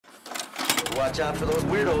Watch out for those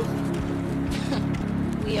weirdos.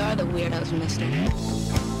 We are the weirdos, mister.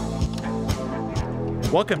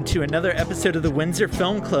 Welcome to another episode of the Windsor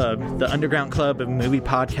Film Club, the underground club of movie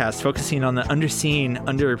podcasts focusing on the underseen,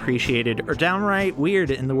 underappreciated, or downright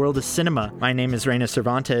weird in the world of cinema. My name is Reina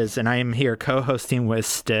Cervantes, and I am here co-hosting with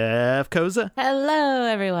Steph Koza. Hello,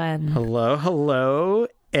 everyone. Hello.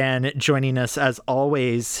 And joining us, as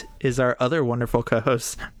always, is our other wonderful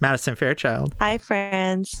co-host, Madison Fairchild. Hi,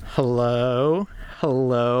 friends. Hello.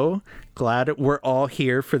 Glad we're all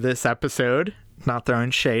here for this episode. Not throwing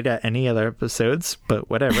shade at any other episodes, but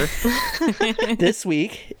whatever. This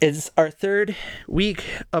week is our third week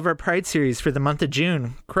of our Pride series for the month of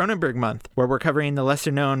June, Cronenberg month, where we're covering the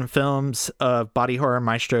lesser-known films of body horror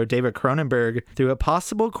maestro David Cronenberg through a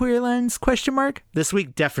possible queer lens, ? This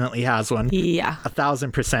week definitely has one. Yeah.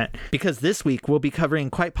 1,000%. Because this week we'll be covering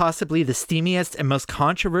quite possibly the steamiest and most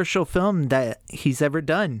controversial film that he's ever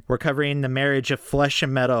done. We're covering The Marriage of Flesh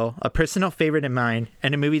and Metal, a personal favorite of mine,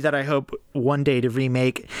 and a movie that I hope one day to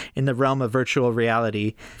remake in the realm of virtual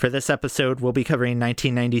reality. For this episode, we'll be covering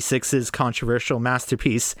 1996's controversial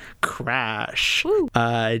masterpiece, Crash.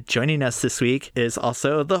 Joining us this week is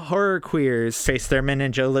also the horror queers, Trace Thurman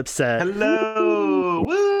and Joe Lipset. Hello!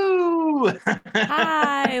 Woo!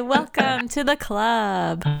 Hi, welcome to the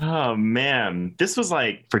club. Oh, man. This was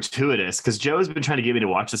like fortuitous because Joe's been trying to get me to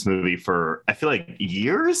watch this movie for, I feel like,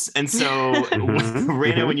 years. And so,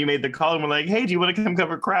 Raina, when you made the call and we're like, hey, do you want to come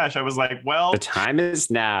cover Crash? I was like, well, the time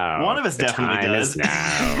is now. One of us definitely does.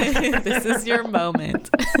 Now. This is your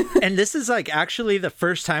moment. And this is like actually the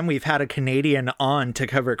first time we've had a Canadian on to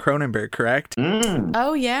cover Cronenberg, correct?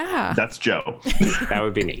 Oh, yeah. That's Joe. That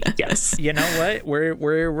would be me. Yes. You know what?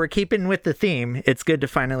 We're keeping with the theme. It's good to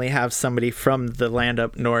finally have somebody from the land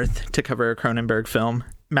up north to cover a Cronenberg film.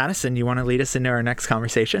 Madison, you want to lead us into our next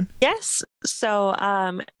conversation? Yes.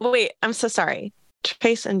 So, wait, I'm so sorry.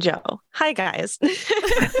 Trace and Joe. Hi, guys.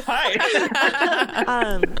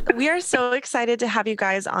 Hi. We are so excited to have you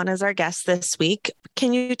guys on as our guests this week.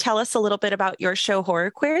 Can you tell us a little bit about your show,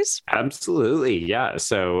 Horror Queers? Absolutely. Yeah.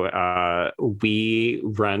 So we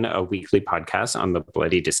run a weekly podcast on the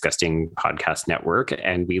Bloody Disgusting Podcast Network,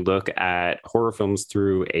 and we look at horror films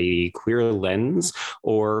through a queer lens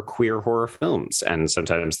or queer horror films. And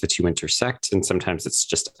sometimes the two intersect, and sometimes it's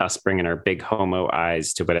just us bringing our big homo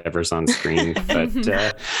eyes to whatever's on screen. But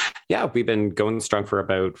yeah, we've been going strong for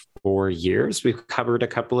about 4 years. We've covered a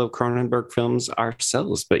couple of Cronenberg films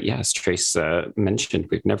ourselves. But yes, Trace mentioned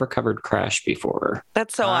we've never covered Crash before.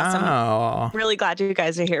 That's so awesome. Really glad you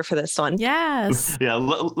guys are here for this one. Yes. Yeah,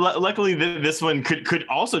 luckily this one could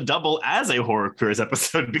also double as a Horror Queers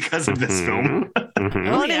episode because of this film.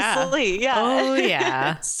 Honestly, yeah. Oh,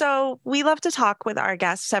 yeah. So we love to talk with our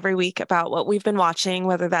guests every week about what we've been watching,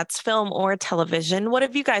 whether that's film or television. What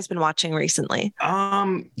have you guys been watching recently?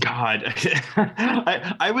 God,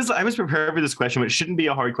 I was prepared for this question, which shouldn't be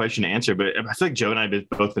a hard question to answer, but I feel like Joe and I have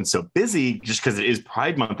both been so busy just because it is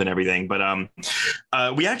Pride Month and everything. But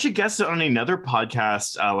we actually guested on another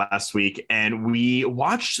podcast last week, and we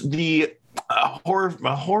watched the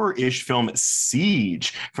horror-ish film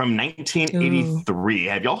Siege from 1983. Ooh.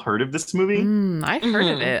 Have y'all heard of this movie? I've heard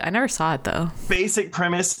of it. I never saw it, though. Basic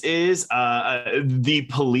premise is the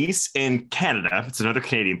police in Canada, it's another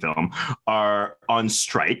Canadian film, are on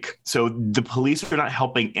strike. So the police are not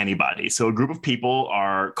helping anybody. So a group of people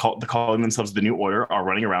are calling themselves the New Order, are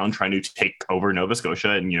running around trying to take over Nova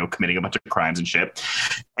Scotia and, committing a bunch of crimes and shit.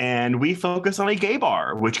 And we focus on a gay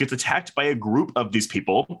bar, which gets attacked by a group of these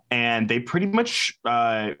people. And they pretty much,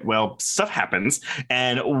 stuff happens.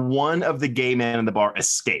 And one of the gay men in the bar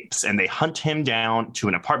escapes. And they hunt him down to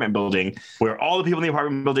an apartment building where all the people in the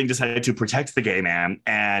apartment building decided to protect the gay man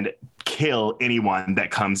and kill anyone that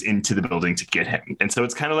comes into the building to get him. And so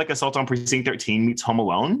it's kind of like Assault on Precinct 13 meets Home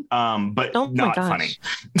Alone, but not funny.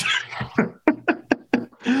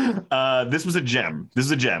 This was a gem.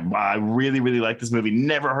 I really, really like this movie.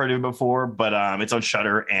 Never heard of it before, but it's on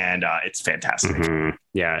Shudder and it's fantastic. Mm-hmm.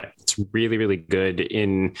 Yeah, it's really, really good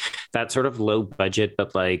in that sort of low budget,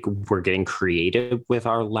 but like we're getting creative with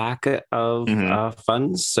our lack of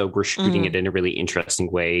funds. So we're shooting it in a really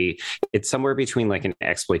interesting way. It's somewhere between like an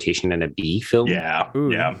exploitation and a B film. Yeah.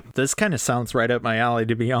 Ooh, yeah. This kind of sounds right up my alley,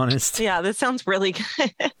 to be honest. Yeah, this sounds really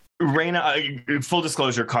good. Raina, full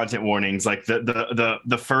disclosure, content warnings. Like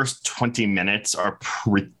the first 20 minutes are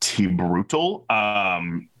pretty brutal.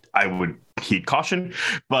 I would heed caution,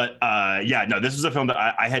 but this is a film that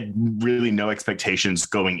I had really no expectations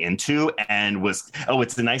going into, and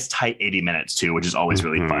it's a nice tight 80 minutes too, which is always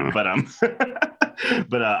really fun. But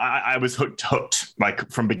I was hooked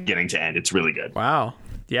like from beginning to end. It's really good. Wow.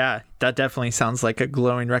 Yeah, that definitely sounds like a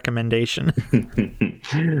glowing recommendation.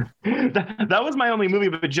 That was my only movie,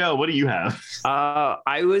 but Joe, what do you have?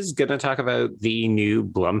 I was going to talk about the new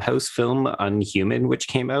Blumhouse film, Unhuman, which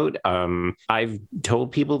came out. I've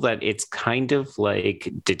told people that it's kind of like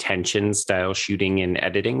detention style shooting and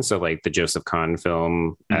editing. So like the Joseph Kahn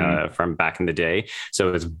film from back in the day.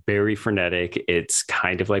 So it's very frenetic. It's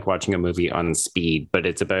kind of like watching a movie on speed, but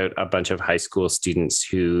it's about a bunch of high school students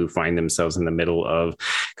who find themselves in the middle of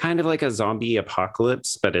kind of like a zombie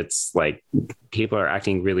apocalypse, but it's like people are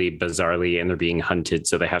acting really bizarrely and they're being hunted.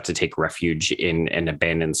 So they have to take refuge in an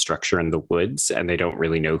abandoned structure in the woods and they don't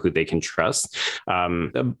really know who they can trust.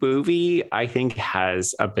 The movie, I think,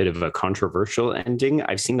 has a bit of a controversial ending.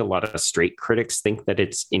 I've seen a lot of straight critics think that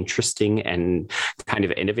it's interesting and kind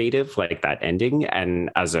of innovative, like that ending. And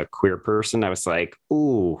as a queer person, I was like,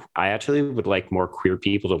 ooh, I actually would like more queer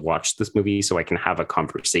people to watch this movie so I can have a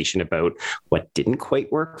conversation about what didn't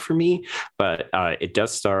quite work for me. But it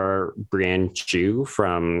does star Brienne Ju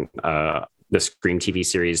from the Scream TV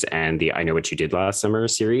series and the I Know What You Did Last Summer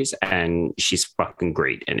series, and she's fucking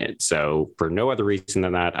great in it. So for no other reason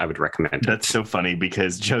than that, I would recommend it. That's so funny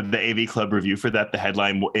because, Joe, the AV Club review for that, the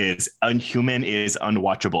headline is "Unhuman is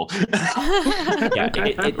unwatchable." Yeah,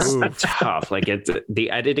 it's tough. Like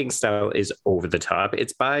the editing style is over the top.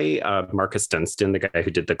 It's by Marcus Dunstan, the guy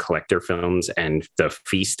who did the Collector films and the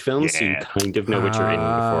Feast films. Yeah. So you kind of know what you're in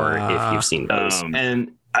for if you've seen those.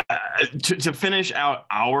 And to finish out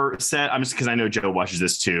our set, I'm just because I know Joe watches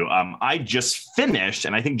this too. I just finished,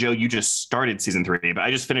 and I think Joe, you just started season 3, but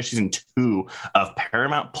I just finished season 2 of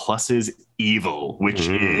Paramount Plus's Evil, which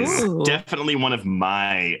is definitely one of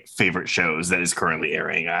my favorite shows that is currently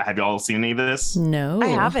airing. Have y'all seen any of this? No, I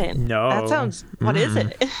haven't. No, that sounds. What is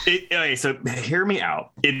it? Okay, so hear me out.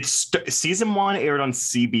 It's season 1 aired on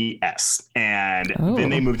CBS, and then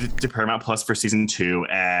they moved it to Paramount Plus for season 2,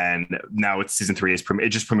 and now it's season 3. It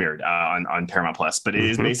just premiered on Paramount Plus. But it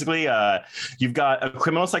is basically you've got a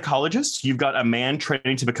criminal psychologist, you've got a man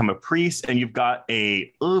training to become a priest, and you've got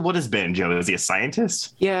a what is Ben, Joe? Is he a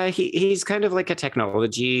scientist? Yeah, he's kind of like a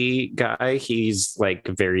technology guy. He's like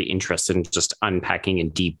very interested in just unpacking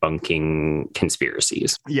and debunking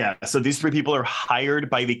conspiracies. Yeah, so these 3 people are hired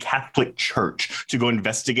by the Catholic Church to go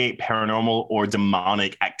investigate paranormal or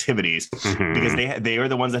demonic activities because they are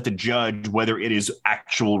the ones that have to judge whether it is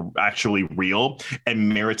actually real and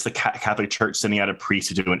merits the Catholic Church sending out a priest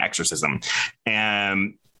to do an exorcism.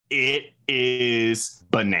 And it is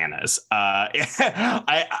bananas.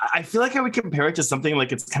 I feel like I would compare it to something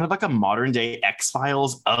like it's kind of like a modern day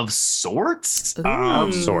X-Files of sorts.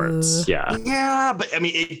 Yeah. Yeah, but I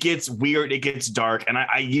mean, it gets weird, it gets dark, and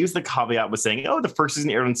I use the caveat with saying, the first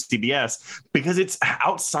season aired on CBS because it's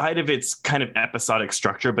outside of its kind of episodic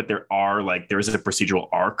structure, but there is a procedural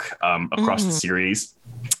arc across the series.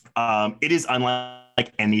 It is unlike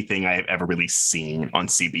anything I have ever really seen on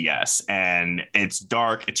CBS, and it's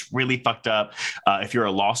dark. It's really fucked up. If you're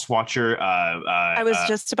a Lost watcher, I was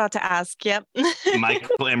just about to ask. Yep.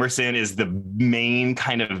 Michael Emerson is the main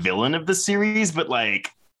kind of villain of the series, but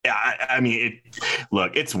I mean,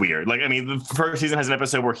 it's weird. The first season has an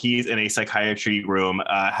episode where he's in a psychiatry room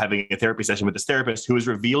having a therapy session with this therapist who is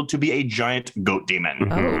revealed to be a giant goat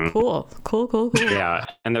demon. Oh, cool. Yeah.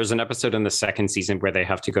 And there's an episode in the second season where they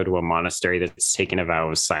have to go to a monastery that's taken a vow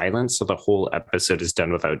of silence. So the whole episode is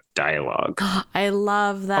done without dialogue. I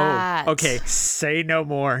love that. Oh, okay. Say no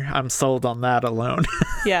more. I'm sold on that alone.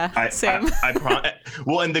 Yeah, same. I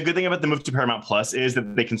well, and the good thing about the move to Paramount Plus is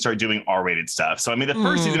that they can start doing R-rated stuff. So, I mean, the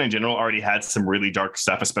first season in general already had some really dark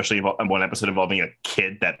stuff, especially about one episode involving a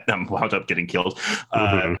kid that wound up getting killed.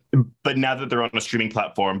 But now that they're on a streaming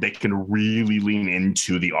platform, they can really lean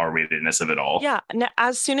into the R-ratedness of it all. Yeah.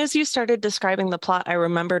 As soon as you started describing the plot, I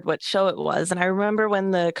remembered what show it was. And I remember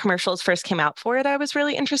when the commercials first came out for it, I was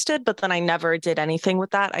really interested, but then I never did anything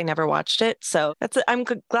with that. I never watched it. So I'm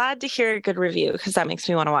glad to hear a good review because that makes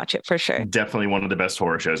me want to watch it for sure. Definitely one of the best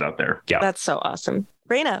horror shows out there. Yeah. That's so awesome.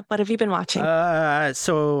 Raina, what have you been watching?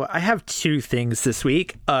 So I have 2 things this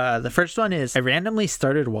week. The first one is I randomly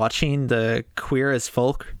started watching the Queer as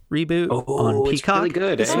Folk reboot on Peacock. It's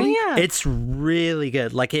really good. Yeah. It's really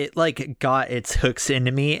good. It got its hooks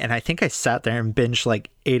into me, and I think I sat there and binged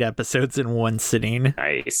 8 episodes in one sitting.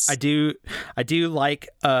 Nice. I do like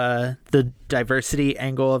the diversity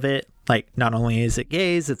angle of it. Not only is it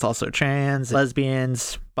gays, it's also trans,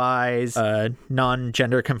 lesbians, bis,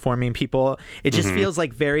 non-gender conforming people. It just feels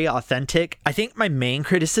very authentic. I think my main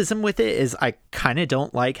criticism with it is I kind of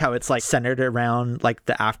don't like how it's centered around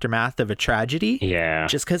the aftermath of a tragedy. Yeah.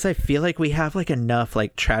 Just because I feel like we have enough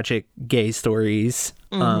tragic gay stories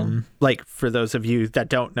Like, for those of you that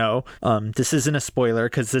don't know, this isn't a spoiler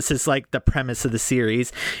because this is like the premise of the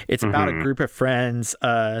series. It's about a group of friends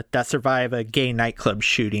that survive a gay nightclub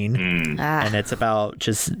shooting, and it's about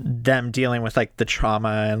just them dealing with like the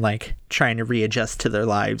trauma and like trying to readjust to their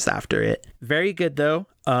lives after it. Very good though.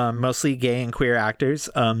 Mostly gay and queer actors.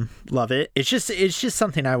 Love it. It's just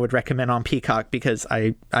something I would recommend on Peacock because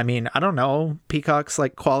I mean, I don't know Peacock's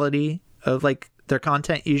like quality of like their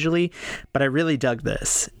content usually, but I really dug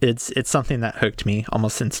this. It's something that hooked me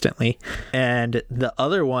almost instantly. And the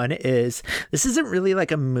other one is, this isn't really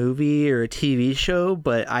like a movie or a TV show,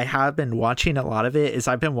 but I have been watching a lot of it, is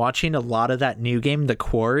I've been watching a lot of that new game, The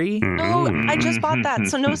Quarry. Oh, I just bought that,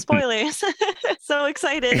 so no spoilers. So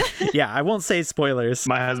excited. Yeah, I won't say spoilers.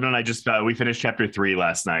 My husband and I just we finished chapter 3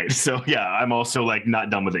 last night, so yeah, I'm also like not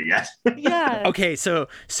done with it yet. Yeah. Okay, so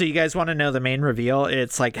you guys want to know the main reveal?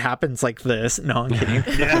 It's like happens like this. No, I'm kidding.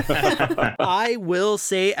 I will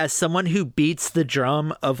say, as someone who beats the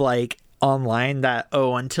drum of like online that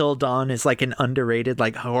Until Dawn is like an underrated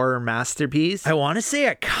like horror masterpiece, I want to say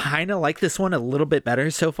I kind of like this one a little bit better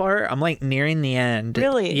so far. I'm like nearing the end.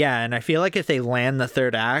 Really? Yeah, and I feel like if they land the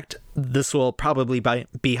third act, this will probably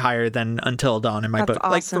be higher than Until Dawn in my book.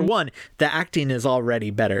 Awesome. Like, for one, the acting is already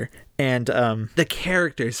better. And the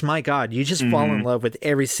characters, my God, you just fall in love with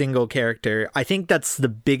every single character. I think that's the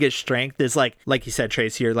biggest strength is like you said,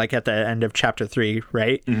 Trace, you're like at the end of chapter 3,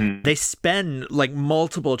 right? They spend like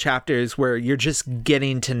multiple chapters where you're just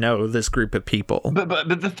getting to know this group of people. But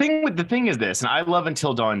the thing is this, and I love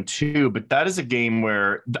Until Dawn too, but that is a game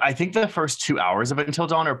where I think the first 2 hours of Until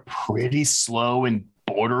Dawn are pretty slow and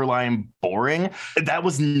borderline boring. That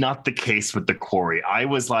was not the case with The Quarry. I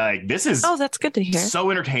was like, this is that's good to hear.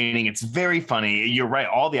 So entertaining. It's very funny. You're right.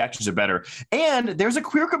 All the actions are better. And there's a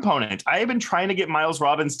queer component. I have been trying to get Miles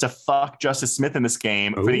Robbins to fuck Justice Smith in this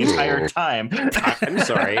game for the entire time. I'm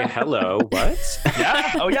sorry. Hello. What?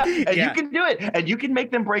 Yeah. Oh, yeah. And you can do it. And you can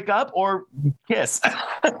make them break up or kiss.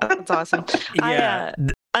 That's awesome. Yeah.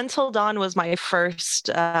 Until Dawn was my first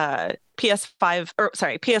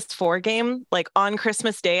PS4 game. Like on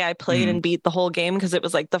Christmas Day, I played and beat the whole game because it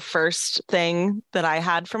was like the first thing that I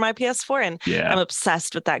had for my PS4, and I'm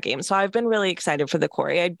obsessed with that game. So I've been really excited for The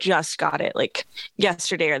Quarry. I just got it like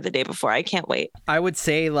yesterday or the day before. I can't wait. I would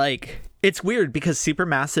say like it's weird because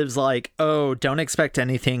Supermassive's like, oh, don't expect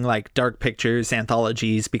anything like Dark Pictures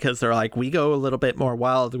anthologies because they're like, we go a little bit more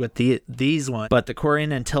wild with these ones. But The Quarry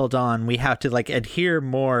and Until Dawn, we have to like adhere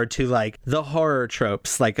more to like the horror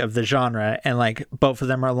tropes like of the genre, and like both of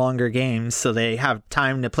them are longer games, so they have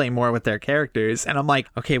time to play more with their characters. And I'm like,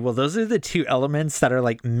 okay, well, those are the two elements that are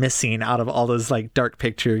like missing out of all those like Dark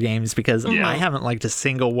Picture games because I haven't liked a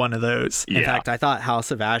single one of those. In fact, I thought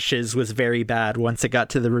House of Ashes was very bad once it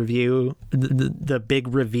got to the review. The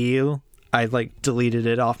big review, I like deleted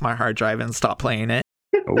it off my hard drive and stopped playing it.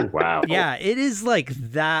 Oh, wow. Yeah, it is like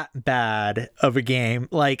that bad of a game.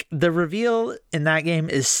 Like the reveal in that game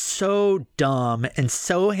is so dumb and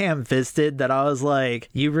so ham-fisted that I was like,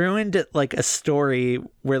 you ruined it, like a story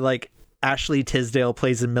where like Ashley Tisdale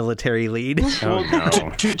plays a military lead. Oh,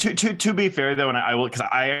 no. To be fair though, and I will, because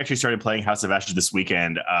I actually started playing House of Ashes this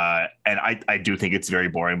weekend, and I do think it's very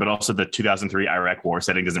boring, but also the 2003 Iraq war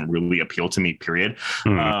setting doesn't really appeal to me, period.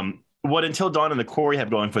 What Until Dawn and The Quarry have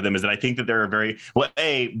going for them is that I think that they're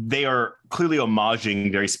they are clearly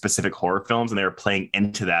homaging very specific horror films, and they are playing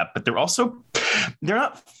into that, but they're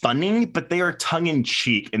not funny, but they are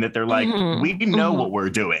tongue-in-cheek in that they're like, we know what we're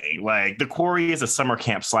doing. Like The Quarry is a summer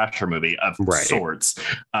camp slasher movie of sorts.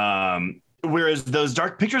 Whereas those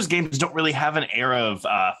Dark Pictures games don't really have an air of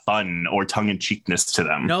fun or tongue-in-cheekness to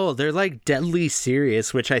them. No, they're like deadly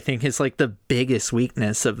serious, which I think is like the biggest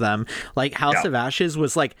weakness of them. Like House of Ashes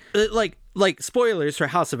was like spoilers for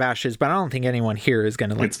House of Ashes, but I don't think anyone here is going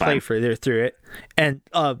to like play further through it. And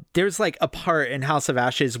there's like a part in House of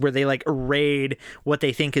Ashes where they like raid what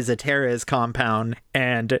they think is a terrorist compound,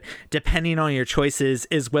 and depending on your choices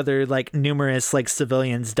is whether like numerous like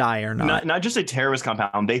civilians die or not. Not just a terrorist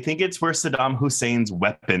compound. They think it's where Saddam Hussein's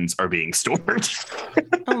weapons are being stored.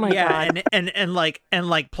 Oh my God. And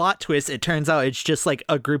like plot twist, it turns out it's just like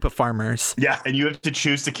a group of farmers. Yeah, and you have to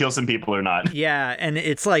choose to kill some people or not. Yeah, and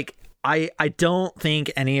it's like I don't think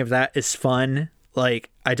any of that is fun. like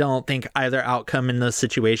I don't think either outcome in those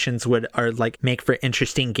situations would or like make for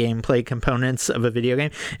interesting gameplay components of a video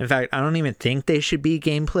game. In fact, I don't even think they should be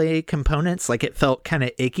gameplay components. Like it felt kind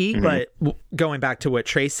of icky. But going back to what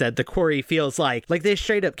Trey said, the Quarry feels like they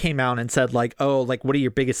straight up came out and said like, oh, like what are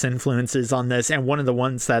your biggest influences on this? And one of the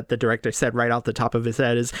ones that the director said right off the top of his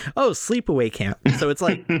head is, oh, Sleepaway Camp. So it's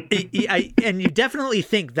like, and you definitely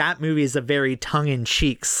think that movie is a very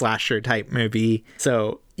tongue-in-cheek slasher type movie.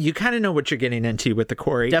 So you kind of know what you're getting into with the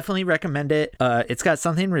Quarry. Definitely recommend it. It's got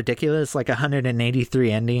something ridiculous, like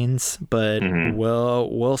 183 endings, but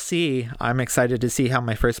we'll see. I'm excited to see how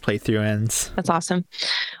my first playthrough ends. That's awesome.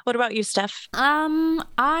 What about you, Steph?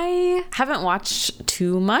 I haven't watched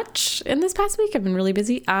too much in this past week. I've been really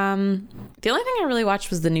busy. The only thing I really watched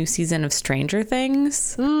was the new season of Stranger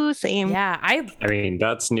Things. Ooh, same. Yeah, I mean,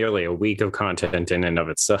 that's nearly a week of content in and of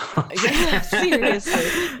itself. Yeah,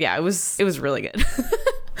 seriously. Yeah, it was really good.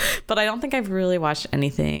 But I don't think I've really watched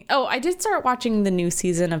anything. Oh, I did start watching the new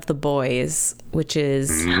season of The Boys, which is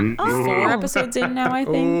 4 episodes in now, I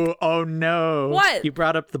think. Oh no. What? You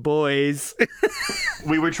brought up The Boys.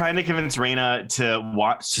 We were trying to convince Raina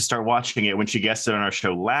to start watching it when she guested on our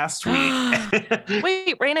show last week.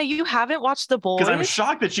 Wait, Raina, you haven't watched The Boys? Because I'm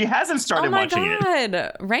shocked that she hasn't started watching it. Oh my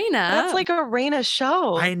God, Raina. That's like a Raina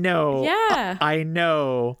show. I know. Yeah. I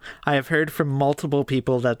know. I have heard from multiple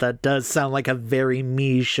people that does sound like a very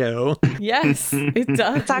me show. Yes, it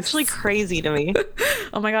does. It's actually crazy to me.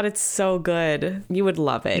 Oh my God, it's so good. You would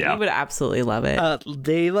love it. Yeah. You would absolutely love it.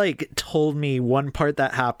 They like told me one part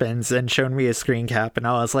that happens and showed me a screen cap, and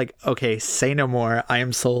I was like, okay, say no more. I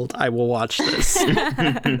am sold. I will watch this.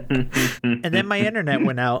 And then my internet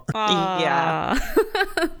went out. Yeah.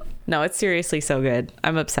 No, it's seriously so good.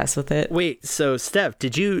 I'm obsessed with it. Wait, so Steph,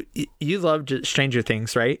 did you loved Stranger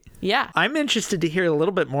Things, right? Yeah. I'm interested to hear a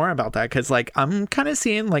little bit more about that because like I'm kind of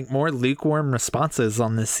seeing like more lukewarm responses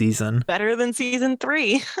on this season. Better than season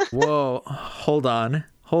 3. Whoa, hold on.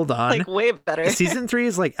 Like way better. Season 3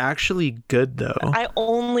 is like actually good though. I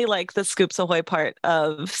only like the Scoops Ahoy part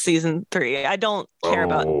of season 3. I don't care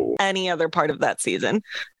about any other part of that season.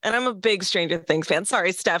 And I'm a big Stranger Things fan.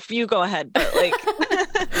 Sorry, Steph, you go ahead. But like,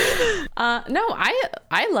 no,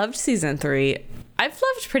 I loved season 3. I've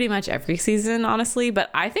loved pretty much every season, honestly,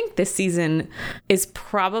 but I think this season is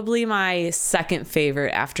probably my second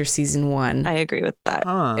favorite after season 1. I agree with that.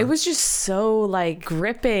 It was just so like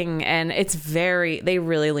gripping, and they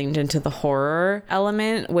really leaned into the horror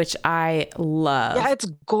element, which I love. Yeah, it's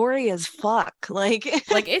gory as fuck. Like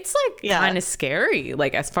it's like kind of scary,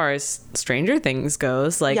 like as far as Stranger Things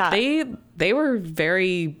goes. Like they were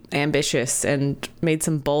very ambitious and made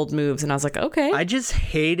some bold moves, and I was like, okay. I just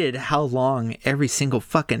hated how long every single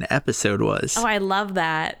fucking episode was. Oh, I love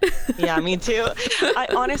that. Yeah, me too. I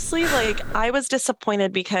honestly, I was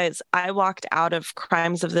disappointed because I walked out of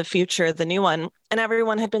Crimes of the Future, the new one, and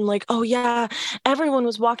everyone had been like, oh yeah, everyone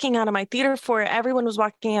was walking out of my theater for it. Everyone was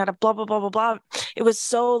walking out of blah, blah, blah, blah, blah. It was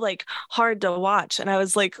so hard to watch. And I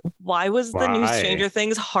was like, why was the new Stranger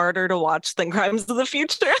Things harder to watch than Crimes of the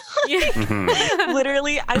Future?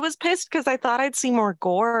 Literally, I was pissed because I thought I'd see more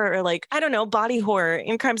gore or I don't know, body horror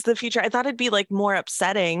in Crimes of the Future. I thought it'd be more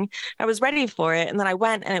upsetting. I was ready for it. And then I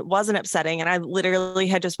went and it wasn't upsetting. And I literally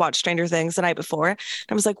had just watched Stranger Things the night before. And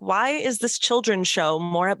I was like, why is this children's show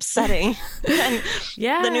more upsetting than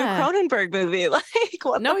the new Cronenberg movie?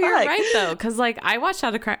 What No, the you're fuck? right though, because I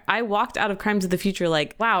walked out of Crimes of the Future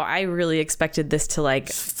wow, I really expected this to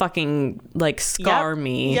fucking scar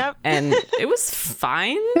me. Yep. And it was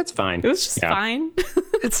fine. It's fine. It was just fine.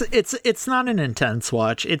 It's not an intense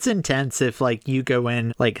watch. It's intense if you go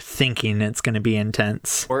in thinking it's going to be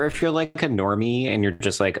intense. Or if you're like a normie and you're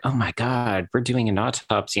just like, oh my God, we're doing an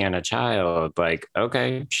autopsy on a child.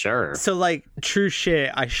 Okay, sure. So true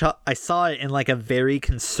shit, I saw it in a very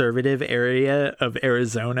conservative area of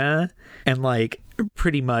Arizona, and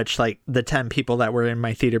pretty much the 10 people that were in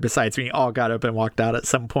my theater besides me all got up and walked out at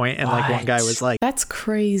some point, and one guy was that's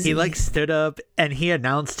crazy. He stood up and he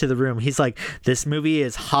announced to the room, he's like, this movie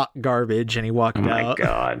is hot garbage, and he walked out. Oh my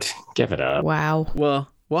God, give it up. Wow. Well,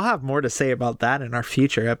 we'll have more to say about that in our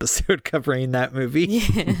future episode covering that movie.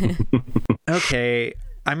 Yeah. Okay,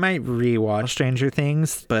 I might rewatch Stranger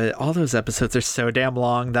Things, but all those episodes are so damn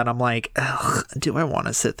long that I'm like, ugh, do I want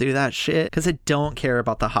to sit through that shit? Because I don't care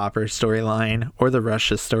about the Hopper storyline or the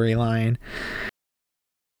Russia storyline.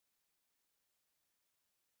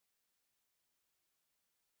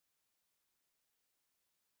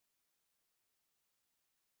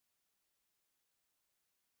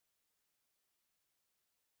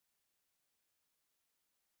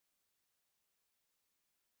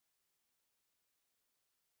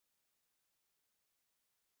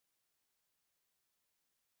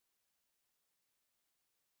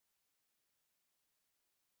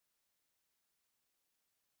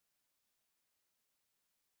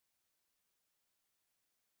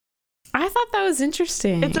 I thought that was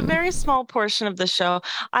interesting. It's a very small portion of the show.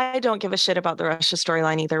 I don't give a shit about the Russia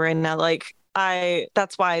storyline either right now. Like,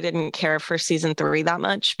 that's why I didn't care for season 3 that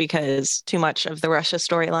much, because too much of the Russia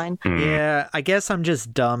storyline. Yeah, I guess I'm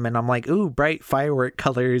just dumb and I'm like, ooh, bright firework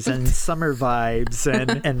colors and summer vibes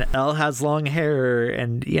and Elle has long hair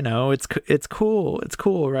and it's cool. It's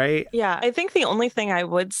cool, right? Yeah, I think the only thing I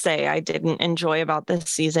would say I didn't enjoy about this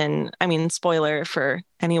season, I mean, spoiler for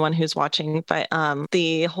anyone who's watching, but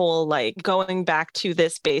the whole like going back to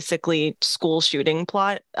this basically school shooting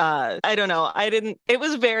plot, I don't know, it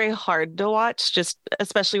was very hard to watch, just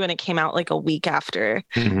especially when it came out like a week after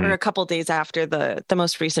or a couple days after the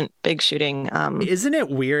most recent big shooting. Isn't it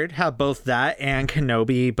weird how both that and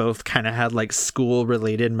Kenobi both kind of had like school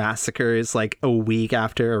related massacres like a week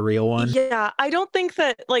after a real one? Yeah, I don't think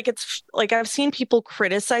that like it's like I've seen people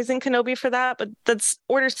criticizing Kenobi for that, but that's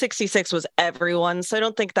Order 66 was everyone, so I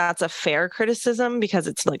don't think that's a fair criticism because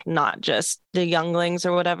it's like not just the younglings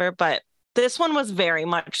or whatever, but this one was very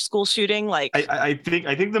much school shooting. Like I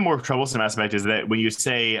think the more troublesome aspect is that when you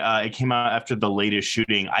say it came out after the latest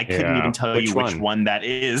shooting, I couldn't even tell you which one that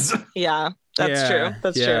is. Yeah, that's true.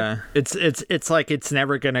 That's true. It's like it's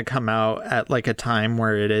never gonna come out at like a time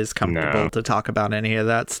where it is comfortable to talk about any of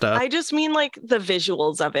that stuff. I just mean like the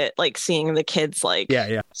visuals of it, like seeing the kids like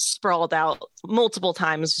sprawled out multiple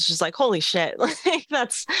times. It's just like, holy shit. Like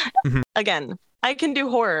that's again, I can do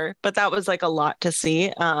horror, but that was like a lot to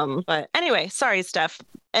see. But anyway, sorry, Steph.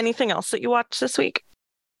 Anything else that you watched this week?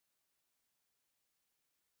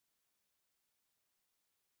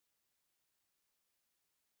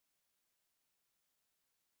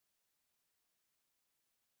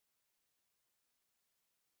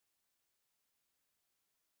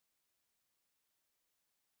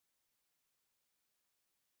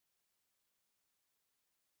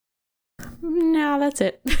 No, that's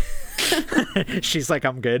it. She's like,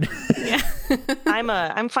 I'm good. Yeah.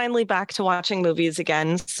 I'm finally back to watching movies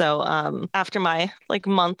again. So after my like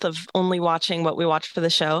month of only watching what we watched for the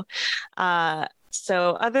show,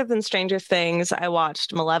 so other than Stranger Things, I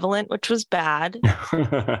watched Malevolent, which was bad,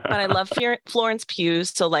 but I love Florence Pugh,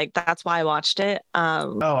 so like that's why I watched it.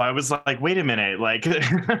 I was like, wait a minute, like,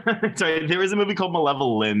 sorry, there was a movie called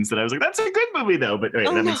Malevolence that I was like, that's a good movie though, but wait,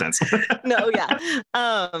 that makes sense. No, yeah.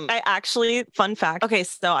 I actually, fun fact. Okay,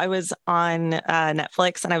 so I was on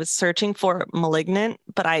Netflix and I was searching for Malignant,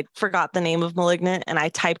 but I forgot the name of Malignant and I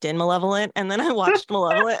typed in Malevolent and then I watched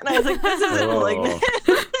Malevolent and I was like, this isn't Malignant.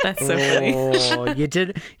 That's so funny. Oh, you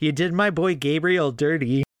did my boy Gabriel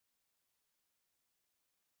dirty.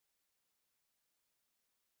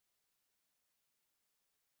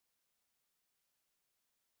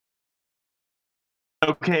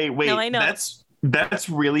 Okay, wait. No, I know. That's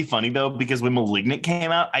really funny though, because when Malignant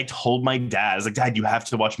came out, I told my dad, I was like, Dad, you have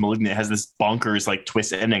to watch Malignant. It has this bonkers like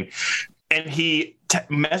twist ending. And he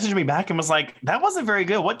messaged me back and was like, that wasn't very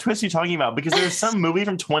good. What twist are you talking about? Because there's some movie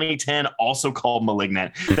from 2010 also called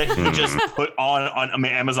Malignant that he just put on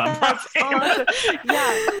Amazon Prime. Awesome.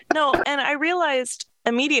 Yeah, no, and I realized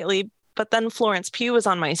immediately, but then Florence Pugh was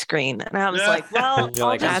on my screen and I was like, well, You're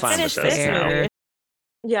I'll like, I'm just fine finish with this this now. movie.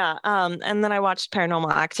 Yeah, and then I watched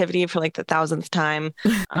Paranormal Activity for like the 1000th time.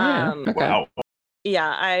 Okay. Wow.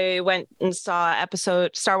 Yeah, I went and saw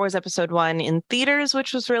Star Wars Episode 1 in theaters,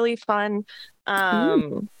 which was really fun.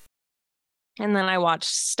 And then I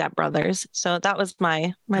watched Step Brothers. So that was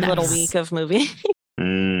my little week of movie.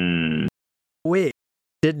 Wait,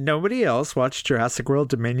 did nobody else watch Jurassic World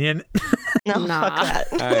Dominion? No, Nah. fuck that.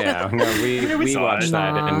 Oh yeah, no, we saw watched it.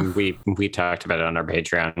 that Nah. and we talked about it on our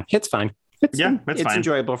Patreon. It's fine. It's It's fine.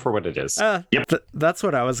 enjoyable for what it is. Yep. That's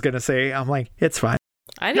what I was gonna say. I'm like, it's fine.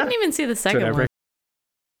 I didn't even see the second Whatever. one.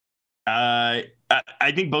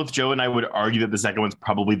 I think both Joe and I would argue that the second one's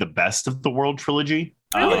probably the best of the World trilogy.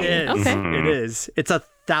 Really? It is. Okay. It is. It's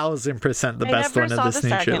 1,000% the I best never one saw of this the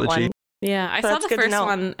new second trilogy. one. Yeah, I So saw that's the good to first know.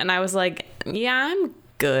 one and I was like, yeah, I'm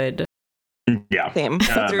good. Yeah. Same.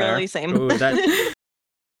 It's really same. Ooh, that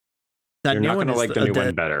You're new not one gonna is like the new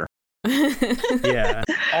one better. Yeah.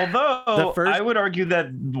 Although The I would argue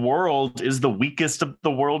that World is the weakest of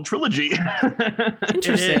the World trilogy.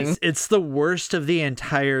 Interesting. It is. It's the worst of the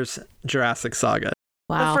entire Jurassic saga.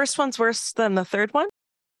 Wow. The first one's worse than the third one?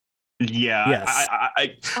 Yeah. Yes.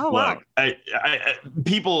 Oh, wow. Look, I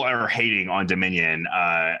people are hating on Dominion.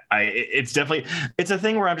 It's definitely, it's a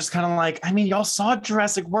thing where I'm just kind of like, I mean, y'all saw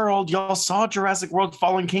Jurassic World,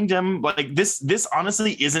 Fallen Kingdom. Like this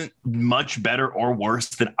honestly isn't much better or worse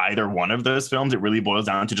than either one of those films. It really boils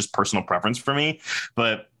down to just personal preference for me.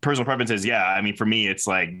 But personal preference is, yeah, I mean, for me, it's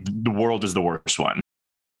like The World is the worst one.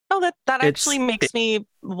 Oh, that actually makes me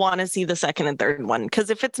want to see the second and third one, because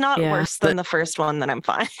if it's not worse than the first one, then I'm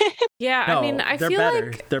fine. Yeah, No, I mean, I they're feel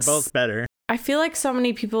better. like They're both better. I feel like so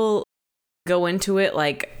many people go into it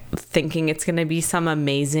like thinking it's going to be some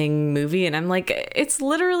amazing movie, and I'm like, it's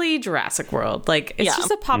literally Jurassic World. Like, it's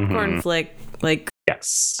just a popcorn flick. Like,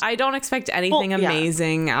 yes, I don't expect anything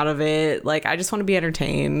amazing out of it. Like, I just want to be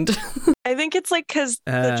entertained. I think it's like because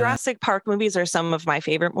the Jurassic Park movies are some of my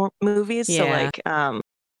favorite movies. So like,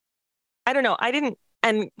 I don't know.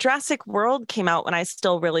 And Jurassic World came out when I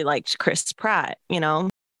still really liked Chris Pratt, you know,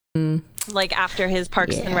 like after his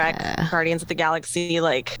Parks and Rec Guardians of the Galaxy,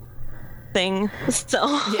 like thing.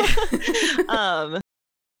 So,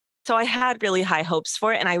 so I had really high hopes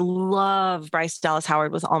for it. And I love Bryce Dallas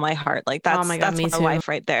Howard with all my heart. Like that's, that's my wife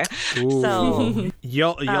right there. Ooh. So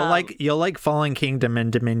you'll like Fallen Kingdom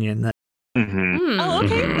and Dominion then. Oh,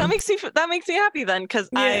 okay. That makes me happy then. Cause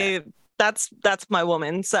that's my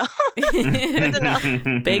woman. So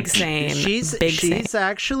big same. She's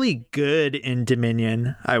actually good in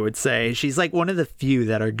Dominion, I would say. She's like one of the few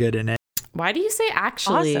that are good in it. Why do you say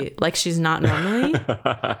actually? Awesome. Like she's not normally?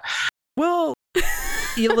 Well,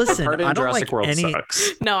 you listen. I don't Jurassic like any.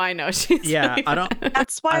 Sucks. No, I know she's. Yeah, I don't.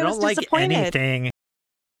 That's why I was like disappointed. anything.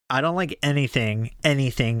 I don't like anything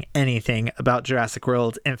about Jurassic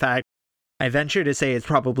World. In fact, I venture to say it's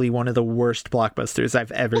probably one of the worst blockbusters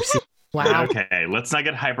I've ever seen. Wow. Okay, let's not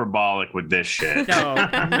get hyperbolic with this shit. No,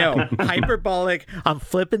 hyperbolic. I'm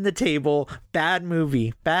flipping the table. Bad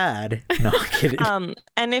movie. Bad. No, I'm kidding.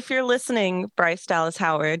 And if you're listening, Bryce Dallas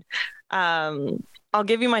Howard, I'll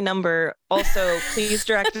give you my number. Also, please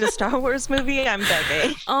direct a Star Wars movie. I'm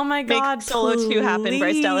begging. Oh my God. Make Solo 2 happen,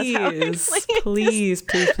 Bryce Dallas Howard. Please.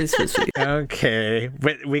 Okay.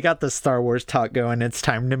 We got the Star Wars talk going. It's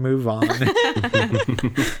time to move on.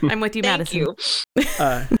 I'm with you, Madison.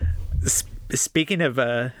 Thank you. Speaking of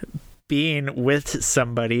being with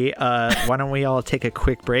somebody, why don't we all take a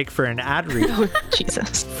quick break for an ad read? Oh,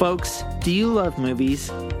 Jesus. Folks, do you love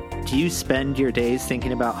movies? Do you spend your days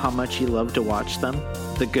thinking about how much you love to watch them?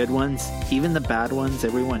 The good ones, even the bad ones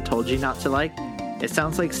everyone told you not to like? It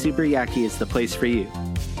sounds like Super Yaki is the place for you.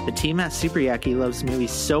 The team at Super Yaki loves movies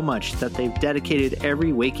so much that they've dedicated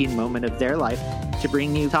every waking moment of their life to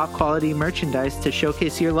bring you top quality merchandise to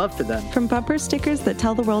showcase your love for them. From bumper stickers that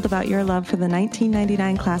tell the world about your love for the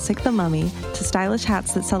 1999 classic The Mummy, to stylish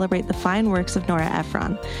hats that celebrate the fine works of Nora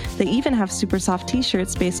Ephron. They even have super soft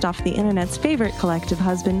t-shirts based off the internet's favorite collective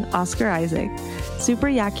husband, Oscar Isaac. Super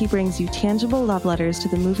Yaki brings you tangible love letters to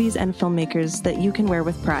the movies and filmmakers that you can wear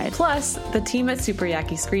with pride. Plus, the team at Super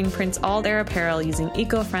Yaki screen prints all their apparel using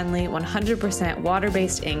eco-friendly, 100%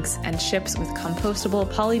 water-based inks and ships with compostable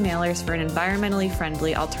poly mailers for an environmentally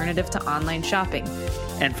friendly alternative to online shopping.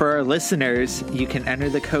 And for our listeners, you can enter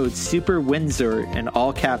the code SUPERWINDSOR in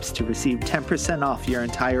all caps to receive 10% off your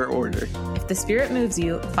entire order. If the spirit moves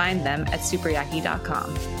you, find them at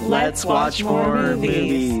superyaki.com. Let's watch more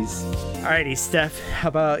movies. Alrighty, Steph, how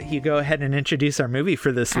about you go ahead and introduce our movie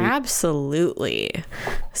for this week? Absolutely.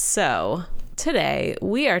 So, today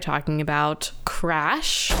we are talking about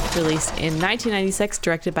Crash, released in 1996,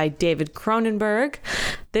 directed by David Cronenberg.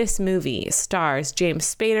 This movie stars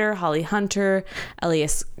James Spader, Holly Hunter,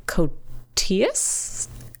 Elias Koteas.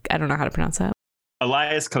 I don't know how to pronounce that.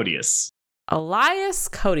 Elias Koteas. Elias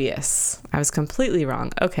Koteas. I was completely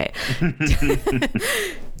wrong. Okay.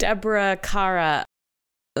 Deborah Kara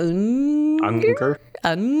Unger.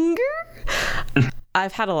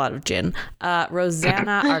 I've had a lot of gin.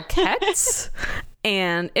 Rosanna Arquette.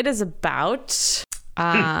 And it is about...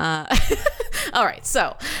 all right,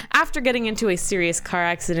 so after getting into a serious car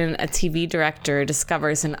accident, a TV director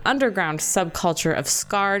discovers an underground subculture of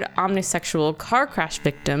scarred omnisexual car crash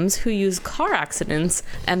victims who use car accidents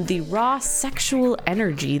and the raw sexual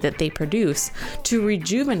energy that they produce to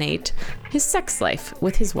rejuvenate his sex life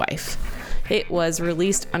with his wife. It was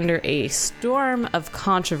released under a storm of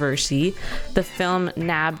controversy. The film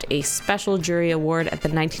nabbed a special jury award at the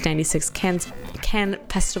 1996 Cannes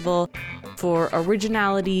Festival for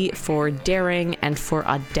originality, for daring, and for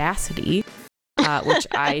audacity, which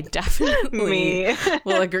I definitely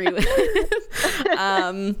will agree with.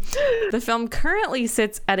 The film currently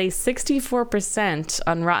sits at a 64%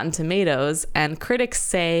 on Rotten Tomatoes, and critics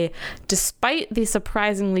say, despite the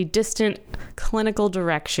surprisingly distant clinical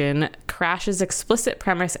direction, Crash's explicit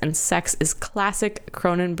premise and sex is classic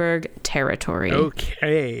Cronenberg territory.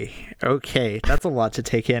 Okay. That's a lot to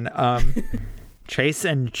take in. Trace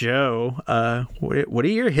and Joe, what are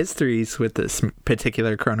your histories with this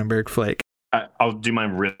particular Cronenberg flick? I'll do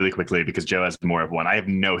mine really quickly because Joe has more of one. I have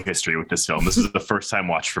no history with this film. This is the first time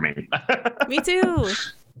watch for me. Me too.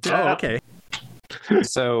 Oh, okay.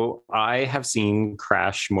 So I have seen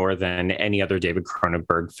Crash more than any other David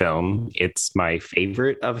Cronenberg film. It's my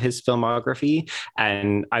favorite of his filmography.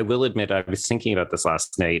 And I will admit, I was thinking about this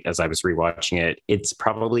last night as I was rewatching it. It's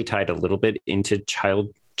probably tied a little bit into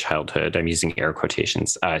childhood, I'm using air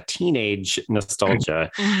quotations, teenage nostalgia.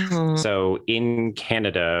 So in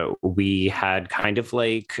Canada, we had kind of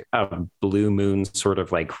like a Blue Moon sort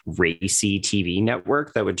of like racy TV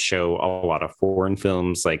network that would show a lot of foreign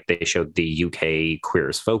films. Like they showed the UK Queer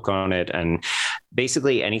as Folk on it. And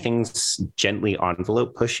basically anything gently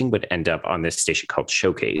envelope pushing would end up on this station called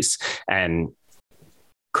Showcase. And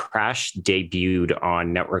Crash debuted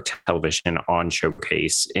on network television on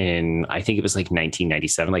Showcase in, I think it was like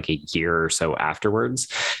 1997, like a year or so afterwards.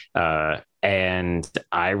 And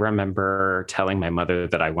I remember telling my mother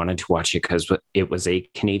that I wanted to watch it because it was a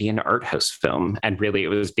Canadian art house film. And really it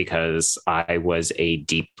was because I was a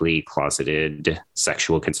deeply closeted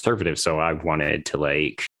sexual conservative. So I wanted to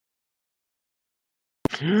like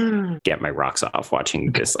get my rocks off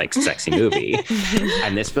watching this like sexy movie.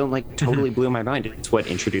 And this film like totally blew my mind. It's what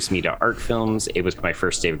introduced me to art films. It was my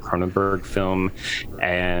first David Cronenberg film.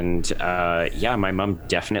 And yeah, my mom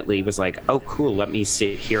definitely was like, oh cool, let me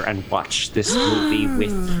sit here and watch this movie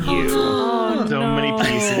with you. So many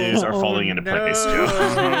pieces are falling into place, Joe.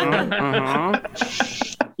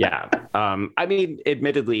 Yeah. I mean,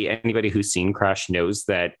 admittedly, anybody who's seen Crash knows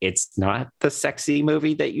that it's not the sexy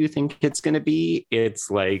movie that you think it's going to be. It's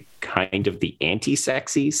like kind of the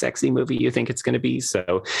anti-sexy movie you think it's going to be.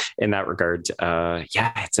 So in that regard,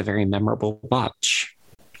 yeah, it's a very memorable watch.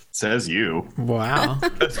 Says you. Wow.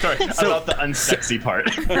 Sorry, about the unsexy part.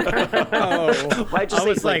 Well, I just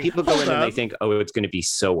think like people go in and they up. think, oh, it's going to be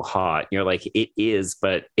so hot. And you're like, it is,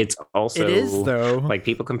 but it's also, It is, though. like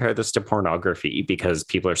people compare this to pornography because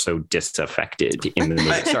people are so disaffected in the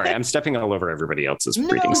movie. Sorry, I'm stepping all over everybody else's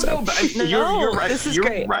breathing stuff. You're right. This is You're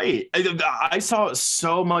great. right. I saw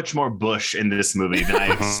so much more bush in this movie than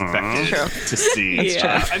I expected to see.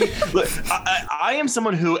 Yeah. I mean, look, I am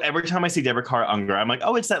someone who every time I see Deborah Unger, I'm like,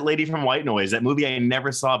 oh, it's that lady from White Noise, that movie I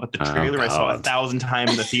never saw, but the trailer I saw 1,000 times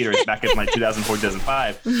in the theaters back in like 2004,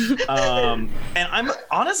 2005. And I'm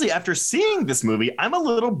honestly, after seeing this movie, I'm a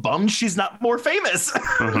little bummed she's not more famous.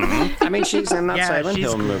 I mean, she's in that Yeah, Silent she's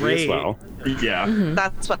Hill movie great. as well. Yeah.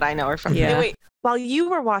 That's what I know her from. Yeah. Wait, while you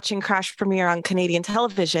were watching Crash premiere on Canadian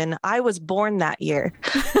television, I was born that year.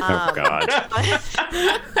 Oh, God.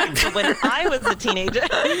 When I was a teenager.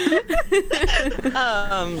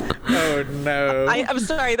 Oh no. I'm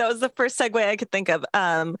sorry, that was the first segue I could think of.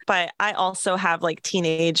 But I also have like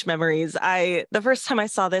teenage memories. The first time I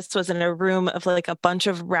saw this was in a room of like a bunch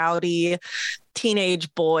of rowdy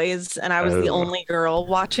teenage boys, and I was the only girl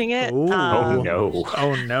watching it. Ooh. Oh, no.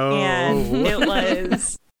 Oh no. And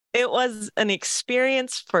it was an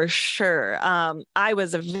experience for sure. I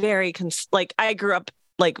was a very I grew up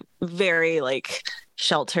like very like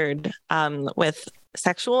sheltered with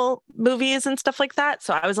sexual movies and stuff like that.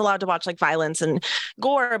 So I was allowed to watch like violence and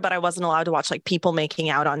gore, but I wasn't allowed to watch like people making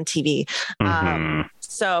out on TV.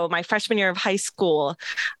 So my freshman year of high school,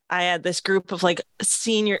 I had this group of like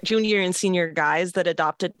junior and senior guys that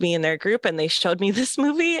adopted me in their group, and they showed me this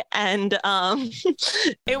movie, and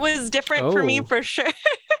it was different for me for sure.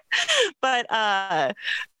 But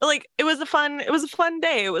like it was a fun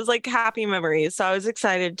day. It was like happy memories. So I was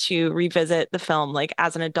excited to revisit the film like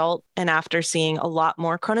as an adult and after seeing a lot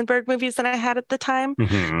more Cronenberg movies than I had at the time.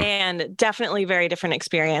 And definitely very different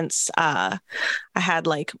experience. I had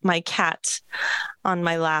like my cat on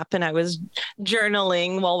my lap and I was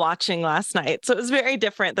journaling while watching last night. So it was very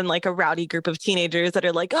different than like a rowdy group of teenagers that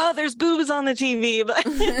are like, oh, there's boobs on the TV.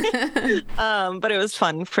 But it was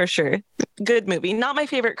fun for sure. Good movie. Not my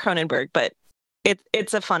favorite Cronenberg, but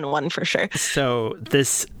it's a fun one for sure. So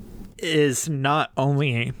this is not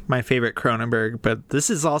only my favorite Cronenberg, but this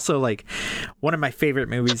is also like one of my favorite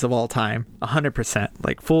movies of all time. 100%,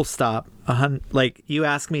 like full stop. Like you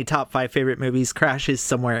ask me top 5 favorite movies, Crash is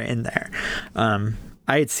somewhere in there.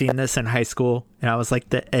 I had seen this in high school and I was like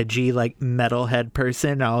the edgy, like metalhead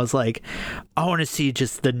person. I was like, I want to see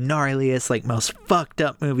just the gnarliest, like most fucked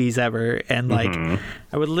up movies ever. And like,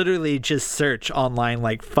 I would literally just search online,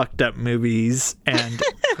 like fucked up movies, and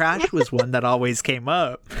Crash was one that always came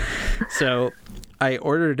up. So I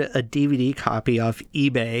ordered a DVD copy off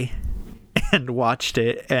eBay and watched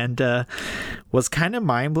it, and was kind of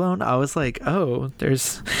mind blown. I was like, oh,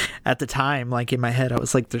 there's, at the time, like in my head, I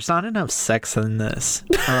was like, there's not enough sex in this.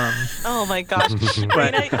 Oh my gosh.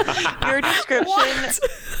 But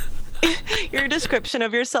Your description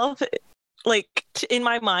of yourself, like in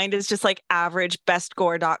my mind, is just like average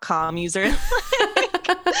bestgore.com user.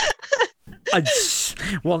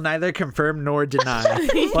 Well, neither confirm nor deny.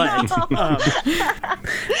 But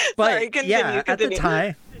Sorry, continue.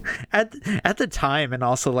 at the time, and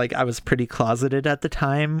also like I was pretty closeted at the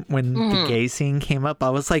time when the gay scene came up. I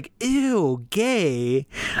was like, ew, gay.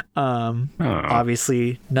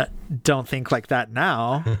 Obviously don't think like that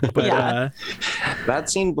now, but that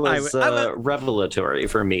scene was revelatory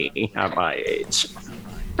for me at my age.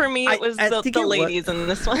 For me, it was the ladies in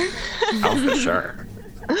this one. Oh, for sure.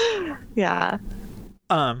 Yeah.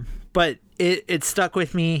 But it stuck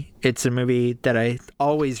with me. It's a movie that I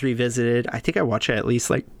always revisited. I think I watch it at least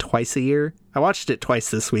like twice a year. I watched it twice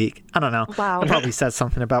this week. I don't know. Wow. It probably says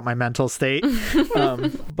something about my mental state.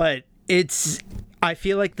 But I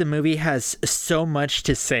feel like the movie has so much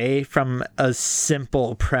to say from a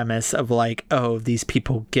simple premise of like, oh, these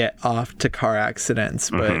people get off to car accidents,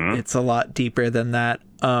 but it's a lot deeper than that.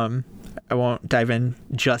 I won't dive in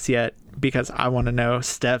just yet, because I want to know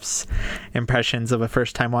Steph's impressions of a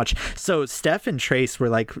first time watch. So Steph and Trace were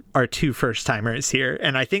like our two first timers here,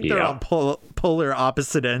 and I think they're on polar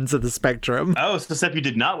opposite ends of the spectrum. Oh, so Steph, you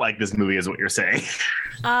did not like this movie, is what you're saying?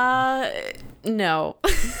 No. No,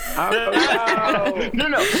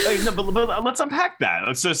 but let's unpack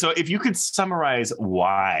that. So if you could summarize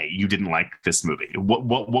why you didn't like this movie,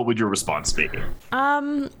 what would your response be?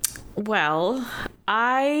 Well,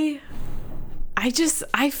 I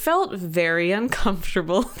felt very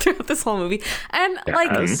uncomfortable throughout this whole movie. And like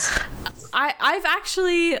I've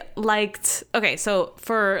actually liked, okay, so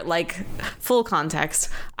for like full context,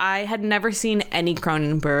 I had never seen any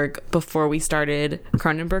Cronenberg before we started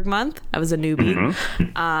Cronenberg month. I was a newbie.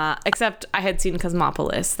 Except I had seen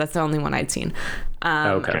Cosmopolis. That's the only one I'd seen.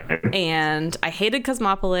 And I hated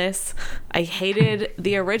Cosmopolis. I hated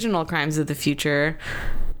the original Crimes of the Future.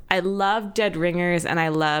 I loved Dead Ringers, and I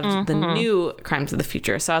loved the new Crimes of the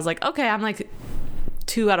Future. So I was like, okay, I'm like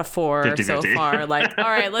 2 out of 4 50-50. So far. Like, all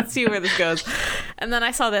right, let's see where this goes. And then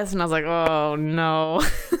I saw this, and I was like, oh, no.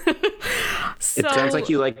 It sounds like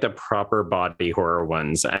you like the proper body horror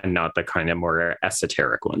ones and not the kind of more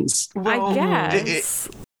esoteric ones. I guess.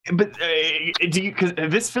 But because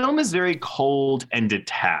this film is very cold and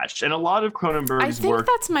detached, and a lot of Cronenberg's work. I think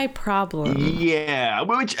that's my problem. Yeah,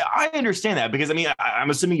 which I understand that, because I mean, I'm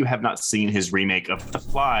assuming you have not seen his remake of The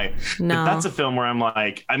Fly. No, but that's a film where I'm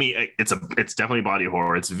like, I mean, it's definitely body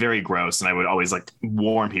horror. It's very gross, and I would always like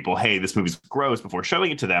warn people, hey, this movie's gross before showing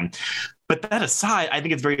it to them. But that aside, I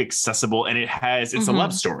think it's very accessible, and it's a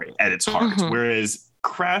love story at its heart, whereas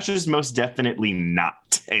Crash is most definitely not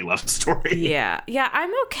a love story. Yeah,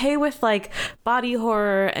 I'm okay with like body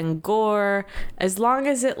horror and gore as long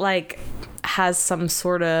as it like has some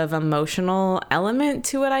sort of emotional element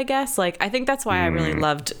to it, I guess. Like, I think that's why I really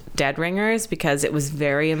loved Dead Ringers, because it was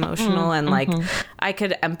very emotional and like I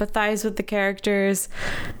could empathize with the characters.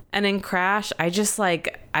 And in Crash, I just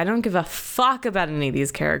like, I don't give a fuck about any of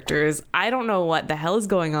these characters. I don't know what the hell is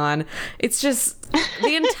going on. It's just,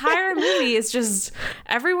 the entire movie is just,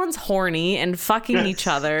 everyone's horny and fucking each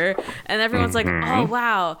other. And everyone's like, oh,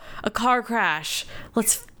 wow, a car crash.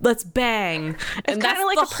 Let's bang. It's kind of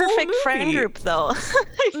like a perfect friend group, though.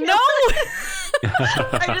 No.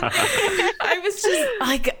 I was just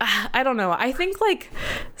like, I don't know. I think like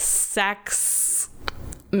sex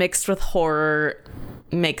mixed with horror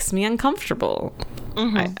makes me uncomfortable.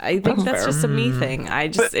 I think that's just a me thing. I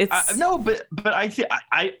just but I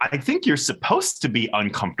think you're supposed to be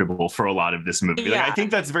uncomfortable for a lot of this movie. Yeah. Like, I think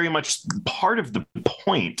that's very much part of the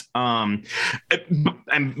point. And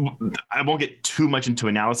I won't get too much into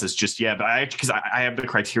analysis just yet, but because I have the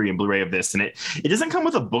Criterion Blu-ray of this, and it doesn't come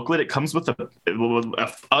with a booklet. It comes with a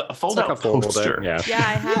fold-out poster. I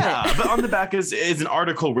have it. But on the back is an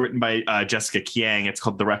article written by Jessica Kiang. It's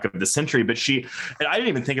called "The Wreck of the Century." But I didn't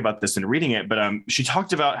even think about this in reading it, but she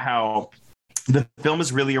talked about how the film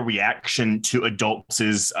is really a reaction to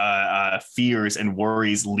adults' fears and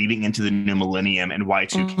worries leading into the new millennium and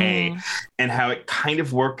Y2K, and how it kind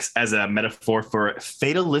of works as a metaphor for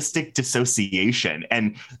fatalistic dissociation.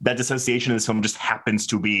 And that dissociation in this film just happens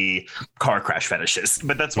to be car crash fetishes.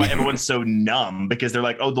 But that's why everyone's so numb, because they're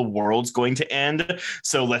like, oh, the world's going to end,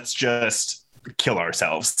 so let's just kill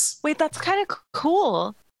ourselves. Wait, that's kind of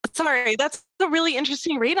cool. Sorry, that's a really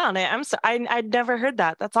interesting read on it. I'd never heard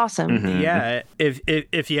that. That's awesome. Yeah,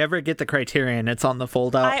 if you ever get the Criterion, it's on the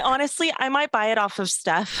fold out. I might buy it off of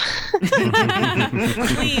Steph.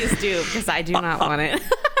 Please do, because I do not want it.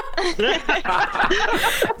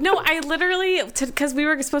 No, I literally, because we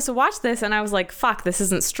were supposed to watch this, and I was like, fuck, this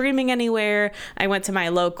isn't streaming anywhere. I went to my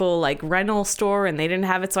local like rental store, and they didn't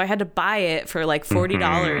have it, so I had to buy it for like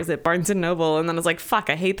 $40 at Barnes & Noble, and then I was like, fuck,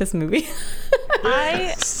 I hate this movie.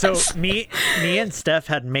 So me and Steph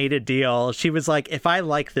had made a deal. She was like, if I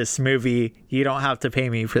like this movie, you don't have to pay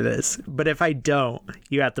me for this. But if I don't,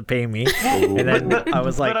 you have to pay me. And then I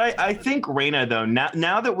was like... But I think, Raina, though,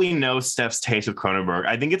 now that we know Steph's taste with Cronenberg,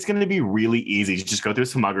 I think it's going to be really easy to just go through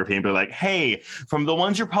his filmography and be like, hey, from the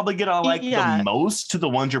ones you're probably going to like the most to the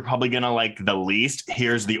ones you're probably going to like the least,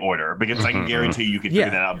 here's the order. Because I can guarantee you could figure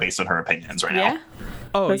that out based on her opinions right now.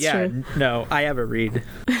 Oh, That's yeah. true. No, I have a read.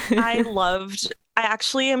 I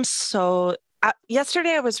actually am so...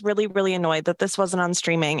 yesterday, I was really, really annoyed that this wasn't on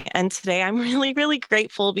streaming. And today I'm really, really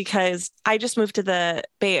grateful because I just moved to the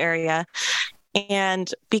Bay Area. And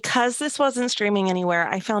because this wasn't streaming anywhere,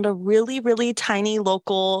 I found a really, really tiny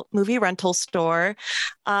local movie rental store.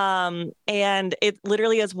 And it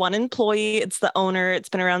literally has one employee. It's the owner. It's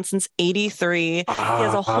been around since 1983. He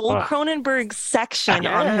has a whole Cronenberg section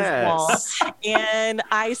on his wall. And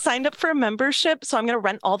I signed up for a membership. So I'm going to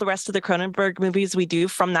rent all the rest of the Cronenberg movies we do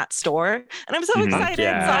from that store. And I'm so excited.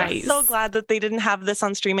 Yeah. So I'm so glad that they didn't have this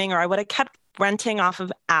on streaming, or I would have kept renting off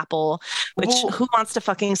of Apple, which who wants to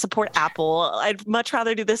fucking support Apple? I'd much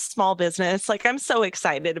rather do this small business. Like, I'm so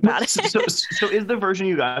excited about it. So is the version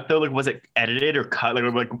you got though, like, was it edited or cut,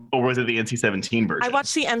 or was it the NC-17 version? I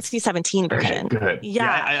watched the NC-17 version. Okay, good.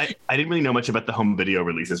 Yeah. I didn't really know much about the home video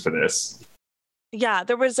releases for this. Yeah,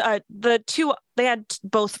 there was they had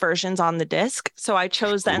both versions on the disc. So I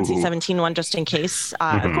chose the NC-17 one just in case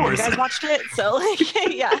Of course. you guys watched it. So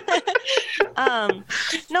like, yeah.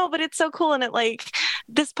 No, but it's so cool. And it like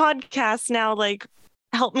this podcast now like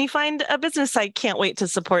helped me find a business I can't wait to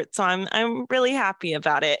support. So I'm really happy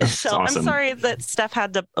about it. That's so awesome. I'm sorry that Steph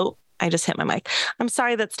had to I just hit my mic. I'm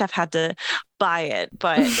sorry that Steph had to buy it,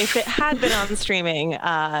 but if it had been on streaming,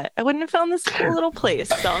 I wouldn't have found this cool little place.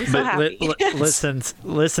 So I'm so happy.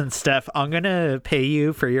 Listen, Steph, I'm gonna pay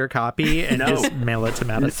you for your copy and just mail it to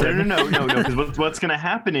Madison. No. Because what's going to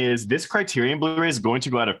happen is this Criterion Blu-ray is going to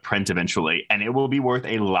go out of print eventually, and it will be worth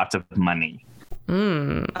a lot of money.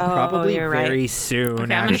 Probably very soon.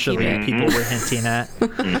 Okay, I'm gonna keep actually, it. people were hinting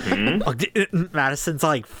at. Madison's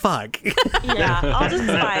like, "Fuck." Yeah, I'll just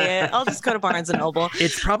buy it. I'll just go to Barnes and Noble.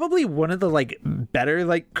 It's probably one of the like better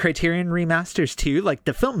like Criterion remasters too. Like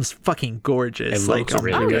the film's fucking gorgeous. It Like, looks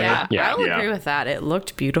really good. Yeah, I'll agree with that. It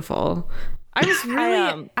looked beautiful.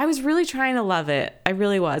 I was really trying to love it. I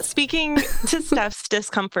really was. Speaking to Steph's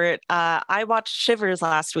discomfort, I watched Shivers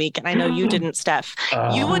last week, and I know you didn't, Steph.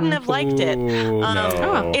 You wouldn't have liked it.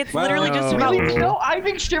 No. It's literally just about No, I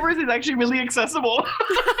think Shivers is actually really accessible.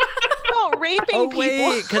 raping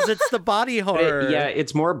people. because it's the body horror.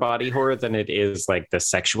 It's more body horror than it is like the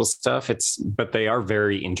sexual stuff. But they are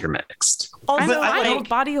very intermixed. Also, I love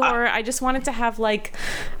body horror. I just wanted to have like.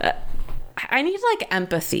 I need like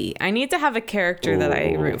empathy. I need to have a character that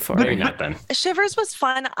I root for. Maybe not then. Shivers was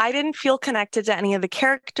fun. I didn't feel connected to any of the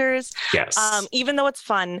characters. Yes. Even though it's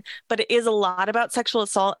fun, but it is a lot about sexual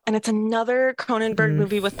assault, and it's another Cronenberg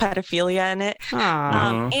movie with pedophilia in it.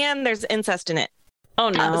 And there's incest in it. Oh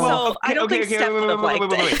no! So I don't think Steph would have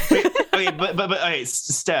liked it. Okay, but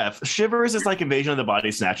Steph, Shivers is like Invasion of the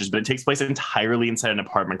Body Snatchers, but it takes place entirely inside an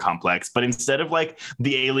apartment complex. But instead of like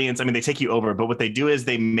the aliens, I mean, they take you over, but what they do is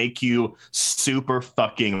they make you super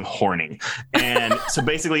fucking horny. And so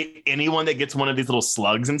basically anyone that gets one of these little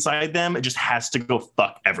slugs inside them, it just has to go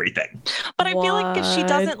fuck everything. But I feel like if she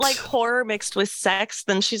doesn't like horror mixed with sex,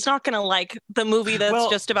 then she's not going to like the movie that's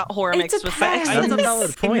just about horror mixed with sex. That's a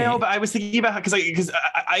valid point. No, but I was thinking about because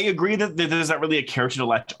I agree that there's not really a character to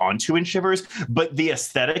latch onto in Shivers, but the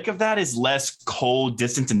aesthetic of that is less cold,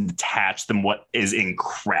 distant, and detached than what is in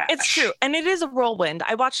Crash. It's true. And it is a whirlwind.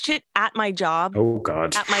 I watched it at my job. Oh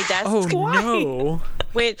God. At my desk. Oh no.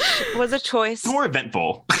 Which was a choice more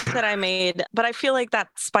eventful that I made, but I feel like that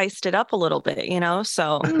spiced it up a little bit, you know?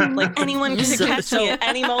 So like anyone could catch me at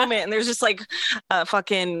any moment, and there's just like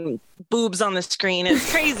fucking boobs on the screen.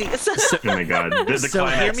 It's crazy. Oh my God. The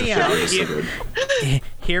climax hear me of out. Shivers is so good.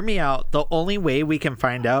 Hear me out. The only way we can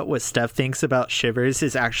find out what Steph thinks about Shivers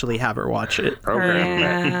is actually have her watch it.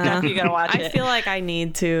 Steph, you gotta watch it. I feel like I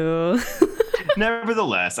need to.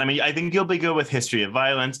 Nevertheless, I mean, I think you'll be good with History of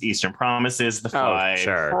Violence, Eastern Promises, The Fly,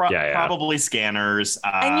 sure. probably Scanners.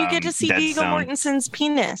 And you get to see Dead Viggo Zone. Mortensen's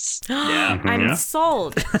penis. I'm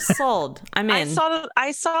sold. I'm in.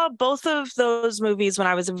 I saw both of those movies when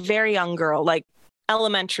I was a very young girl, like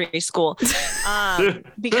elementary school,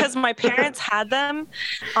 because my parents had them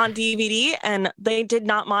on DVD and they did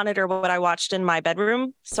not monitor what I watched in my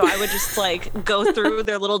bedroom. So I would just like go through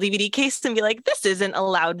their little DVD case and be like, this isn't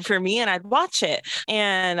allowed for me. And I'd watch it.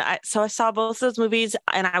 And so I saw both those movies,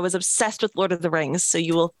 and I was obsessed with Lord of the Rings. So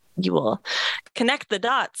you will you will connect the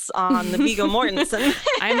dots on the Viggo Mortensen.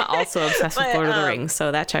 I'm also obsessed with Lord of the Rings,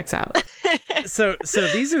 so that checks out. So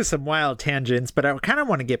these are some wild tangents, but I kind of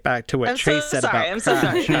want to get back to what Trey said about I'm so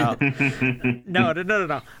sorry. No.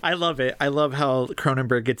 I love it. I love how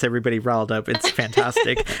Cronenberg gets everybody riled up. It's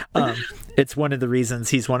fantastic. It's one of the reasons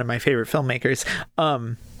he's one of my favorite filmmakers.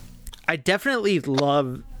 I definitely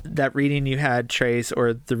love that reading you had, Trace,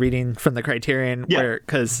 or the reading from the Criterion, where,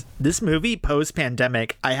 because this movie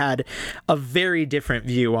post-pandemic, I had a very different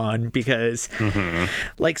view on, because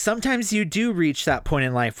like sometimes you do reach that point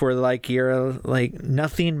in life where like you're like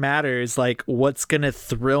nothing matters, like what's gonna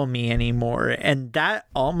thrill me anymore, and that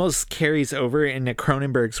almost carries over into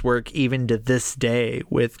Cronenberg's work even to this day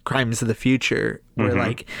with Crimes of the Future, where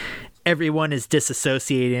like everyone is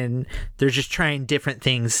disassociating. They're just trying different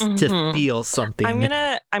things to feel something. I'm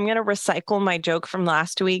gonna recycle my joke from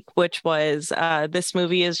last week, which was this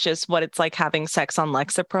movie is just what it's like having sex on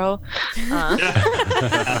Lexapro.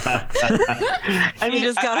 You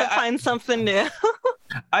just gotta find something new.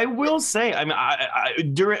 I will say, I mean,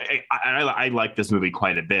 I like this movie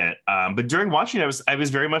quite a bit, but during watching it, I was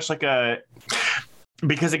very much like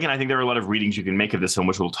because again, I think there are a lot of readings you can make of this film,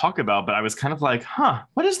 which we'll talk about, but I was kind of like,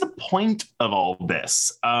 what is the point of all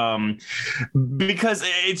this? Because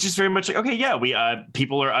it's just very much like, okay, yeah,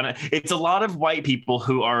 people are it's a lot of white people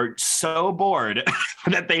who are so bored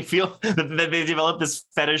that they feel that they develop this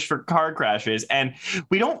fetish for car crashes. And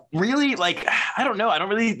we don't really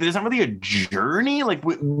there's not really a journey like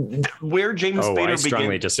where James Spader I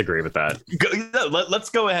strongly disagree with that. Let's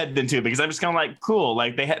go ahead then too, because I'm just kind of like, cool,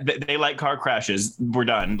 like they like car crashes. We're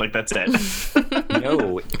done. Like, that's it.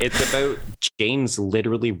 No, it's about James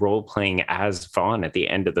literally role playing as Vaughn at the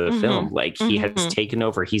end of the film. Like, he has taken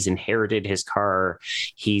over. He's inherited his car.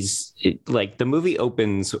 Like, the movie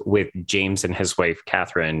opens with James and his wife,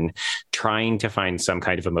 Catherine, trying to find some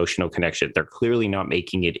kind of emotional connection. They're clearly not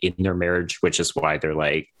making it in their marriage, which is why they're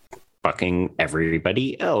like fucking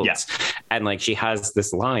everybody else. Yeah. And like, she has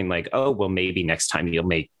this line like, oh, well, maybe next time you'll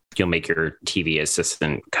make your TV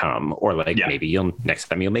assistant come, or like maybe next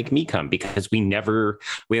time you'll make me come, because we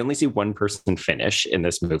only see one person finish in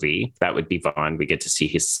this movie. That would be Vaughn. We get to see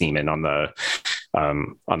his semen on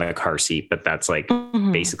the car seat, but that's like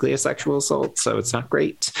basically a sexual assault, so it's not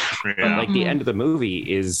great. But like the end of the movie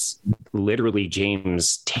is literally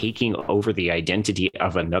James taking over the identity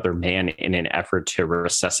of another man in an effort to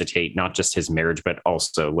resuscitate not just his marriage, but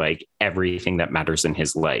also like everything that matters in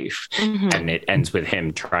his life. And it ends with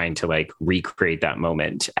him trying to like recreate that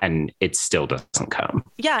moment, and it still doesn't come.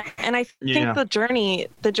 Yeah, and I think the journey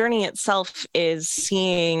itself is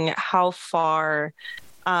seeing how far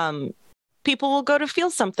people will go to feel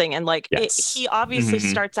something, and like he obviously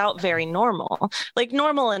starts out very normal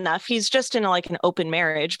enough. He's just in like an open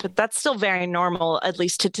marriage, but that's still very normal, at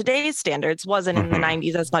least to today's standards. Wasn't in the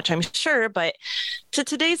 90s as much, I'm sure, but to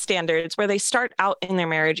today's standards, where they start out in their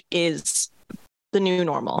marriage is the new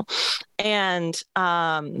normal. And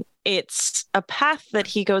it's a path that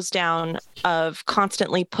he goes down of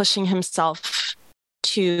constantly pushing himself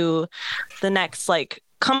to the next like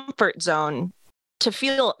comfort zone, to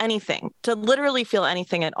feel anything, to literally feel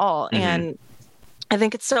anything at all. And I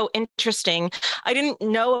think it's so interesting. I didn't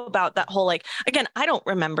know about that whole, like, again, I don't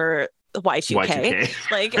remember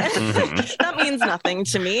Y2K. Like, that means nothing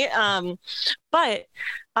to me. But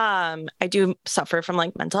I do suffer from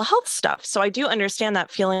like mental health stuff. So I do understand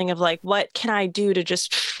that feeling of like, what can I do to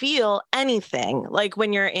just feel anything, like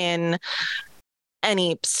when you're in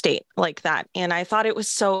any state like that. And I thought it was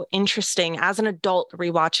so interesting as an adult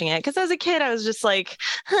rewatching it, because as a kid I was just like,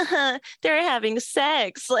 they're having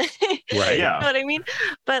sex, like, right? You know what I mean?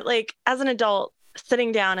 But like as an adult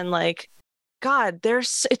sitting down and like, God,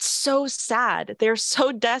 it's so sad. They're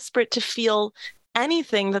so desperate to feel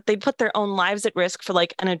anything that they put their own lives at risk for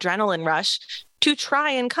like an adrenaline rush to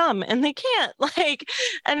try and come, and they can't, like,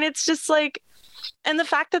 and it's just like, and the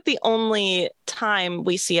fact that the only time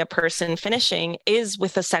we see a person finishing is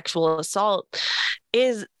with a sexual assault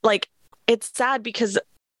is like, it's sad, because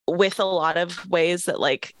with a lot of ways that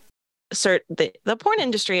like the porn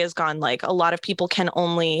industry has gone, like a lot of people can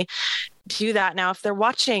only do that now if they're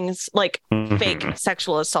watching like fake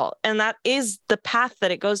sexual assault, and that is the path that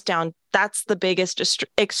it goes down. That's the biggest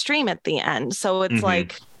extreme at the end. So it's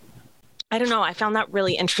like, I don't know, I found that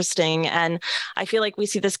really interesting. And I feel like we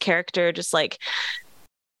see this character just like,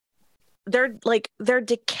 they're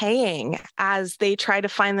decaying as they try to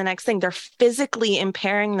find the next thing. They're physically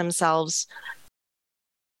impairing themselves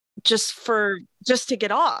just to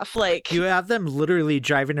get off. Like, you have them literally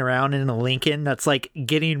driving around in a Lincoln that's like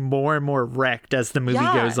getting more and more wrecked as the movie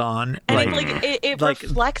goes on, and like, it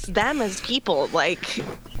reflects them as people. Like,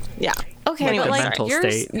 Yeah. Okay, Like but the like mental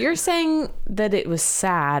you're state. you're saying that it was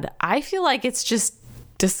sad. I feel like it's just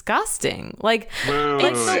disgusting. Like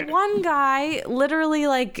the one guy literally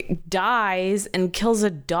like dies and kills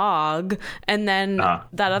a dog, and then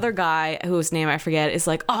that other guy whose name I forget is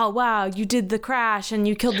like, oh wow, you did the crash and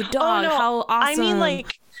you killed the dog. How awesome. I mean,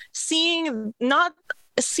 like seeing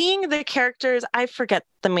the characters, I forget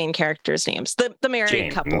the main characters' names. The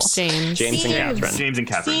married couple. James and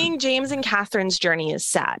Catherine. Seeing James and Catherine's journey is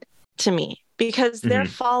sad to me because they're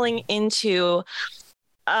falling into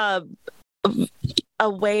a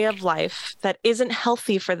way of life that isn't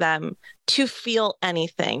healthy for them to feel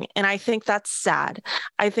anything. And I think that's sad.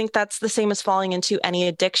 I think that's the same as falling into any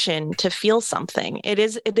addiction to feel something. It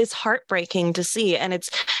is heartbreaking to see. And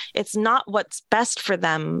it's not what's best for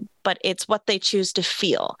them, but it's what they choose to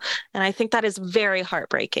feel. And I think that is very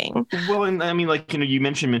heartbreaking. Well, and I mean, like, you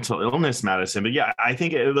mentioned mental illness, Madison, but yeah, I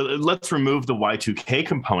think let's remove the Y2K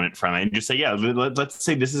component from it and just say, yeah, let's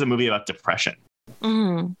say this is a movie about depression.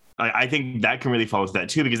 Mm-hmm. I think that can really fall into that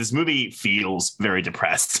too, because this movie feels very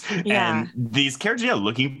depressed. Yeah. And these characters are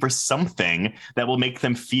looking for something that will make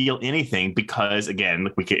them feel anything because, again,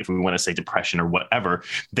 if we want to say depression or whatever,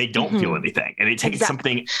 they don't feel anything. And it takes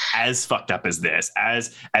something as fucked up as this,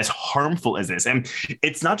 as harmful as this. And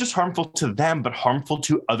it's not just harmful to them, but harmful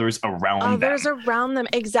to others around them.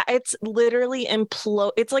 Exactly. It's literally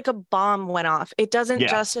it's like a bomb went off. It doesn't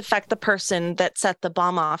just affect the person that set the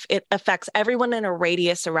bomb off. It affects everyone in a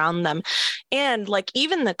radius around them. And like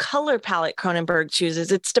even the color palette Cronenberg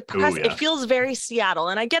chooses, it's depressed. It feels very Seattle.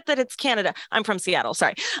 And I get that it's Canada. I'm from Seattle,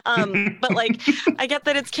 sorry. But like I get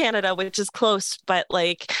that it's Canada, which is close, but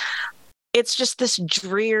like it's just this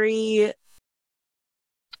dreary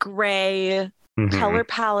gray color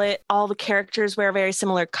palette. All the characters wear very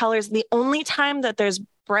similar colors. The only time that there's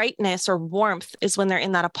brightness or warmth is when they're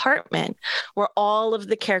in that apartment where all of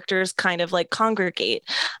the characters kind of like congregate.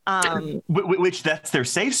 Which that's their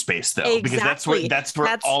safe space though, exactly. because that's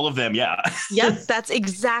where all of them, Yep, that's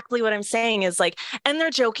exactly what I'm saying is like, and they're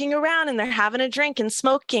joking around and they're having a drink and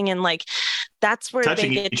smoking and like that's where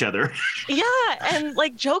touching they get each other. Yeah, and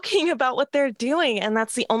like joking about what they're doing, and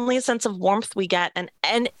that's the only sense of warmth we get.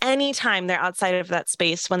 And anytime they're outside of that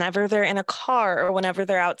space, whenever they're in a car or whenever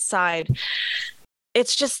they're outside,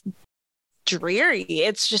 it's just dreary.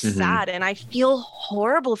 It's just sad. And I feel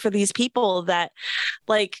horrible for these people that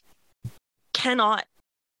like cannot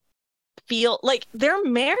feel like they're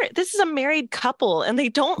married. This is a married couple and they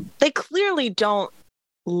clearly don't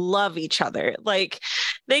love each other. Like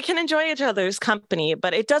they can enjoy each other's company,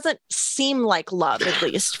 but it doesn't seem like love, at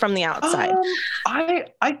least from the outside.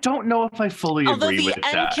 I don't know if I fully agree with that.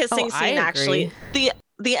 Although the end kissing scene, actually,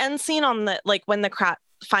 the end scene on the like when the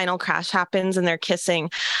final crash happens and they're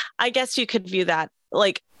kissing, I guess you could view that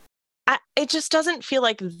like it just doesn't feel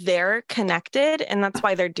like they're connected, and that's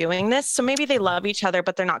why they're doing this. So maybe they love each other,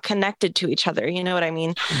 but they're not connected to each other. You know what I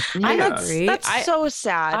mean? I agree. That's so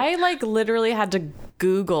sad. I like literally had to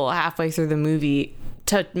Google halfway through the movie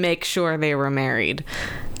to make sure they were married.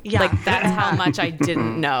 Yeah. Like that's how much I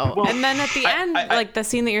didn't know. Well, and then at the end, like the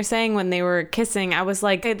scene that you're saying when they were kissing, I was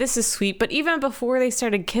like, hey, this is sweet. But even before they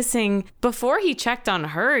started kissing, before he checked on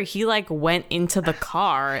her, he like went into the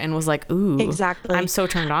car and was like, ooh, exactly. I'm so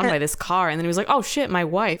turned on by this car. And then he was like, oh shit, my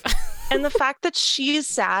wife. And the fact that she's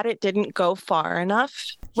sad it didn't go far enough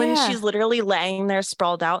when she's literally laying there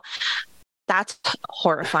sprawled out. That's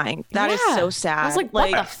horrifying. That is so sad. I was like,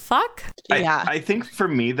 what the fuck? I think for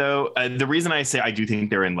me, though, the reason I say I do think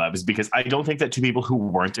they're in love is because I don't think that two people who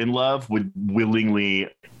weren't in love would willingly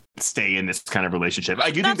stay in this kind of relationship.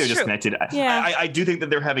 I do think they're disconnected. Yeah. I do think that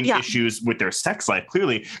they're having issues with their sex life,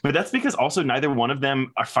 clearly, but that's because also neither one of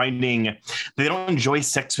them are finding, they don't enjoy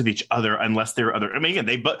sex with each other unless they're other. I mean, again,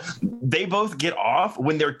 they both get off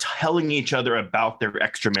when they're telling each other about their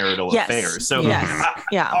extramarital affairs. So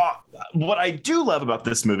what I do love about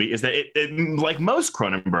this movie is that it like most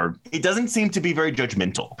Cronenberg, it doesn't seem to be very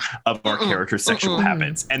judgmental of our characters' sexual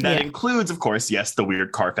habits. And that includes, of course, yes, the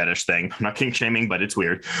weird car fetish thing. I'm not king shaming, but it's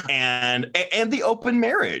weird. And the open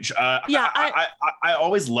marriage. I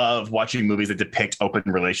always love watching movies that depict open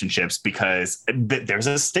relationships because there's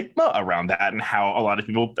a stigma around that and how a lot of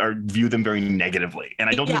people view them very negatively. And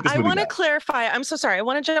I don't think this movie I want to clarify. I'm so sorry. I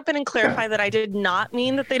want to jump in and clarify that I did not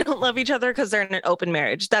mean that they don't love each other because they're in an open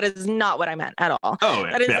marriage. That is not what I meant at all. Oh,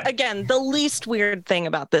 that is again the least weird thing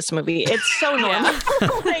about this movie. It's so normal.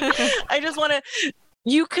 Like, I just want to.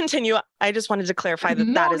 You continue. I just wanted to clarify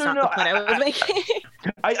that is not the point I was making.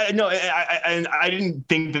 I know, I didn't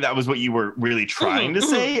think that was what you were really trying to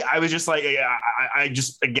say. I was just like, I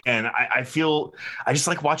just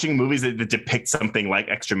like watching movies that depict something like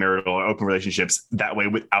extramarital or open relationships that way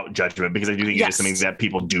without judgment, because I do think it is something that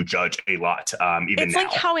people do judge a lot. Even it's now.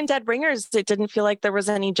 like how in Dead Ringers, it didn't feel like there was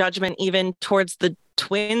any judgment even towards the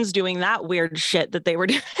twins doing that weird shit that they were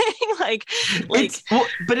doing.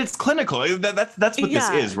 But it's clinical. That's what this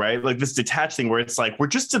is, right? Like this detached thing where it's like, we're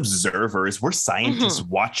just observers. We're scientists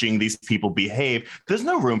watching these people behave. There's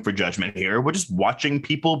no room for judgment here. We're just watching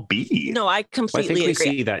people be. No, I completely agree. I think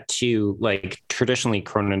we see that too. Like traditionally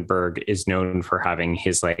Cronenberg is known for having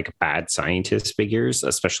his like bad scientist figures,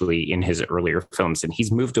 especially in his earlier films. And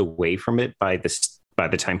he's moved away from it by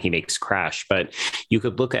the time he makes Crash. But you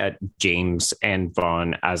could look at James and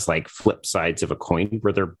Vaughn as like flip sides of a coin,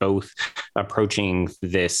 where they're both approaching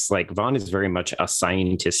this. Like Vaughn is very much a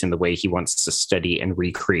scientist in the way he wants to study and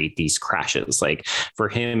recreate these crashes. Like for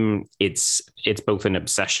him, it's both an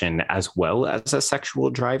obsession as well as a sexual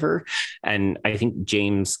driver. And I think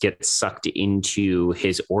James gets sucked into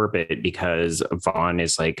his orbit because Vaughn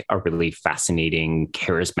is like a really fascinating,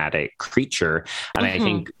 charismatic creature. And I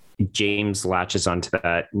think James latches onto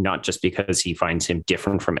that, not just because he finds him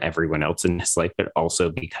different from everyone else in his life, but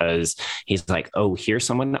also because he's like, oh, here's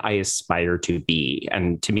someone I aspire to be.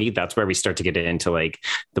 And to me, that's where we start to get into like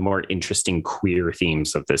the more interesting queer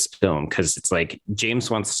themes of this film. Cause it's like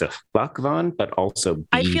James wants to fuck Vaughn, but also be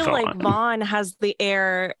I feel Vaughn. like Vaughn has the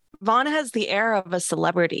air of a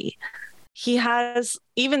celebrity. He has,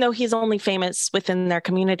 even though he's only famous within their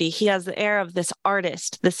community, he has the air of this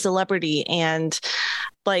artist, this celebrity. And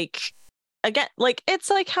like, again, like it's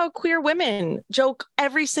like how queer women joke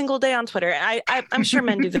every single day on Twitter. I'm sure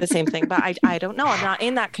men do the same thing, but I don't know. I'm not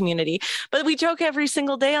in that community, but we joke every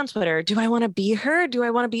single day on Twitter. Do I want to be her? Do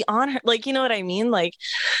I want to be on her? Like, you know what I mean? Like,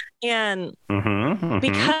 and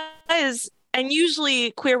because, and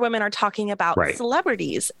usually queer women are talking about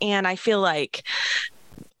celebrities. And I feel like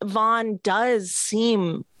Vaughn does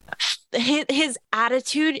seem, his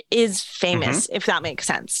attitude is famous, if that makes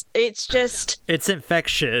sense. It's just, it's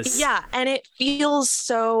infectious. Yeah, and it feels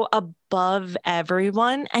so above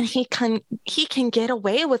everyone, and he can get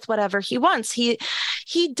away with whatever he wants. He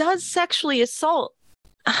does sexually assault.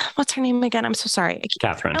 What's her name again? I'm so sorry.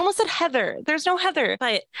 Catherine. I almost said Heather. There's no Heather,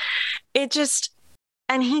 but it just,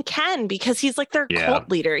 and he can, because he's like their cult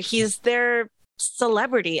leader. He's their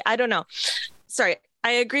celebrity. I don't know. Sorry.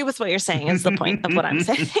 I agree with what you're saying is the point of what I'm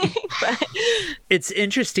saying. But it's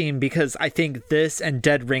interesting because I think this and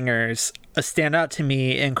Dead Ringers stand out to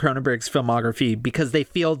me in Cronenberg's filmography because they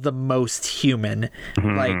feel the most human.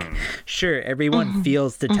 Like, sure, everyone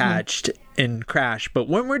feels detached in Crash, but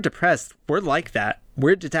when we're depressed, we're like that.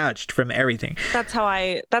 We're detached from everything. That's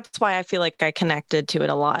why I feel like I connected to it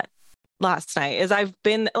a lot last night. Is I've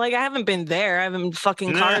been like, I haven't been there. I haven't been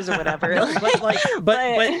fucking cars or whatever.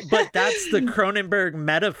 but that's the Cronenberg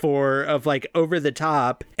metaphor of like over the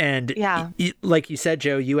top. And like you said,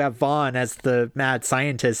 Joe, you have Vaughn as the mad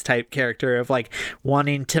scientist type character of like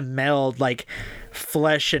wanting to meld like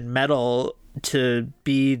flesh and metal to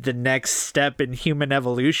be the next step in human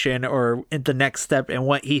evolution, or the next step in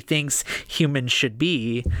what he thinks humans should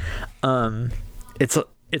be.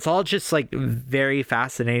 It's all just like very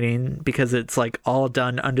fascinating because it's like all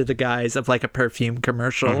done under the guise of like a perfume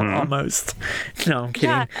commercial almost. No, I'm kidding.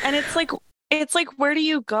 Yeah, and it's like, where do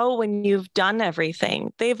you go when you've done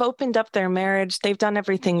everything? They've opened up their marriage. They've done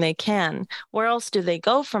everything they can. Where else do they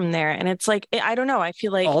go from there? And it's like, I don't know. I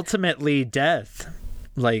feel like ultimately death.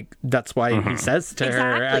 Like that's why he says to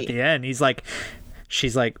her at the end,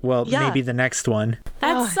 she's like, well, maybe the next one.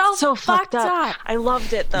 That's so fucked up. I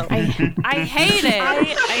loved it though. I hate it. I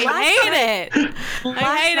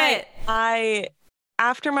hate it.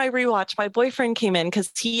 After my rewatch, my boyfriend came in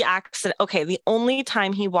because he the only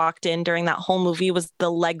time he walked in during that whole movie was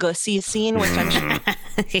the legacy scene, which I'm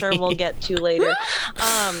sure we'll get to later.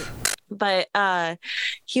 But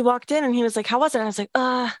he walked in and he was like, how was it? And I was like,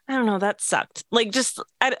 I don't know, that sucked. Like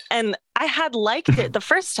and I had liked it the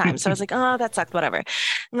first time. So I was like, oh, that sucked, whatever.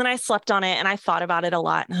 And then I slept on it and I thought about it a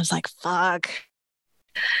lot. And I was like, fuck,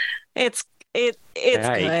 it's good. It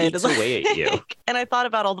eats away at you. And I thought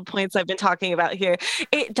about all the points I've been talking about here.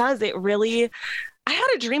 It does. It really, I had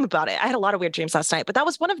a dream about it. I had a lot of weird dreams last night, but that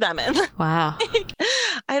was one of them. And wow.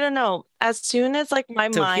 I don't know. As soon as like my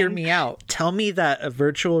mind. So hear me out. Tell me that a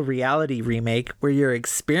virtual reality remake where you're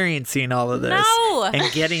experiencing all of this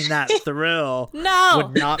and getting that thrill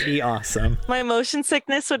would not be awesome. My motion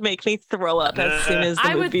sickness would make me throw up as soon as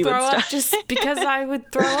the movie would start. I would throw up just because I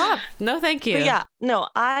would throw up. No, thank you. But yeah, no,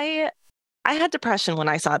 I I had depression when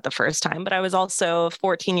I saw it the first time, but I was also a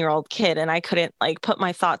 14-year-old kid and I couldn't like put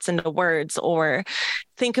my thoughts into words or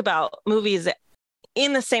think about movies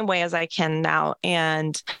in the same way as I can now.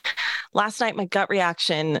 And last night, my gut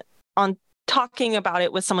reaction on talking about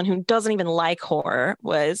it with someone who doesn't even like horror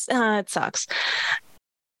was, it sucks.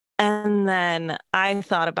 And then I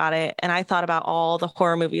thought about it, and I thought about all the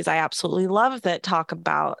horror movies I absolutely love that talk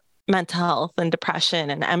about mental health and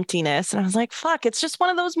depression and emptiness. And I was like, fuck, it's just one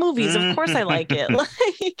of those movies. Of course I like it.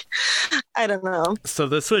 Like, I don't know. So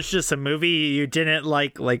this was just a movie you didn't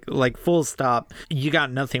like full stop. You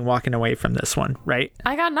got nothing walking away from this one, right?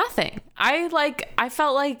 I got nothing. I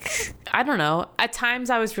felt like, I don't know, at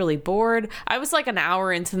times I was really bored. I was like an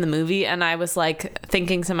hour into the movie and I was like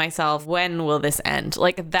thinking to myself, when will this end?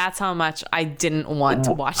 Like, that's how much I didn't want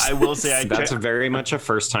to watch I will say that's very much a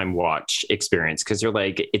first time watch experience, because you're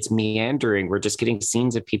like, it's meandering. We're just getting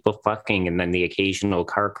scenes of people fucking and then the occasional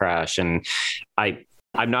car crash. And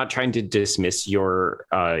I'm not trying to dismiss your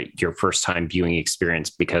first time viewing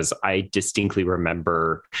experience, because I distinctly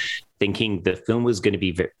remember thinking the film was going to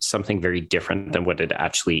be something very different than what it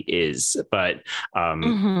actually is. But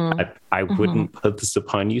I wouldn't put this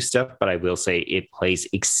upon you, Steph, but I will say it plays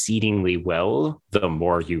exceedingly well the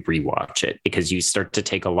more you rewatch it, because you start to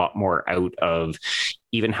take a lot more out of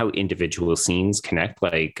even how individual scenes connect.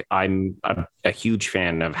 Like, I'm a huge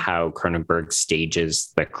fan of how Cronenberg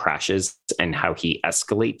stages the crashes and how he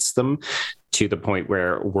escalates them to the point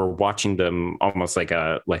where we're watching them almost like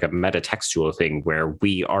a metatextual thing, where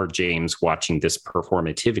we are James watching this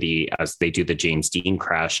performativity as they do the James Dean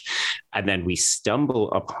crash. And then we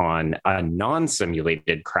stumble upon a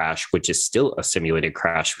non-simulated crash, which is still a simulated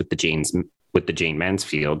crash with the Jane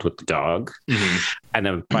Mansfield, with the dog. Mm-hmm. And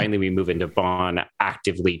then finally we move into Vaughn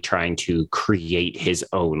actively trying to create his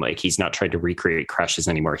own. Like, he's not trying to recreate crashes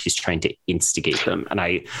anymore. He's trying to instigate them. And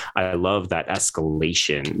I love that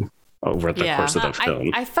escalation over the course of the film.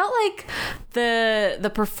 I felt like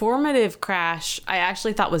the performative crash I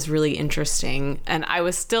actually thought was really interesting. And I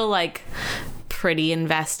was still like pretty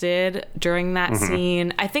invested during that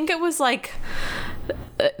scene. I think it was like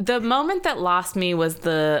the moment that lost me was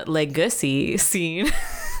the Legacy scene.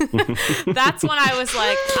 That's when I was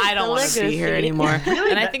like, I don't want to be here anymore. Really?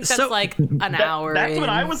 And I think that's like an hour. That's when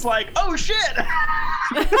I was like, oh shit.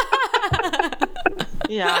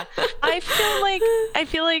 Yeah. I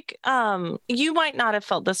feel like you might not have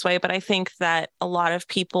felt this way, but I think that a lot of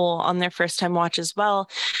people on their first time watch as well,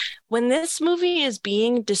 when this movie is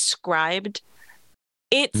being described,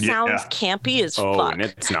 it sounds campy as fuck. And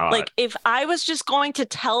it's not. Like, if I was just going to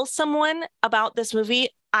tell someone about this movie,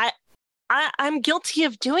 I'm guilty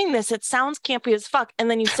of doing this. It sounds campy as fuck. And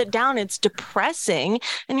then you sit down, it's depressing.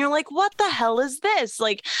 And you're like, what the hell is this?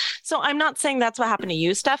 Like, so I'm not saying that's what happened to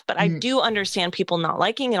you, Steph, but I do understand people not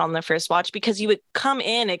liking it on the first watch, because you would come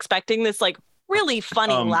in expecting this like really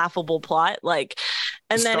funny, laughable plot. Like,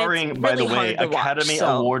 and then starring, it's really by the way, Academy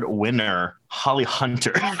Award winner Holly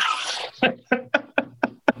Hunter.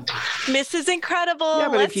 Mrs. Incredible. Yeah,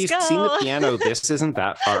 but Let's if you've go. seen the piano, this isn't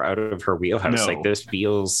that far out of her wheelhouse. No. Like, this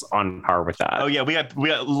feels on par with that. Oh yeah, we got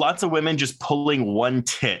lots of women just pulling one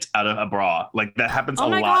tit out of a bra. Like, that happens a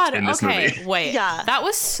lot God. in this movie. Wait, Yeah. that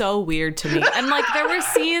was so weird to me. And like, there were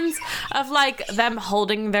scenes of like them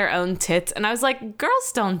holding their own tits, and I was like,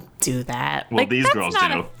 girls don't do that. Well, like, these that's girls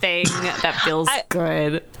not do. a thing that feels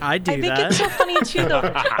good. I do I think that. it's so funny too, though,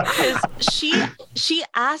 because she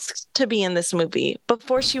asked to be in this movie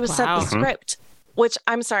before she was sent the script. Which,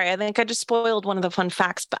 I'm sorry, I think I just spoiled one of the fun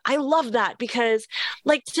facts, but I love that because,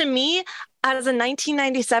 like, to me, as a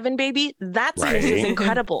 1997 baby, that's Mrs.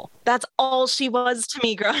 Incredible. That's all she was to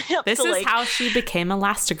me growing up. This is how she became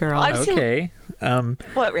Elastigirl. Okay.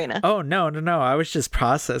 What, Raina? Oh, no. I was just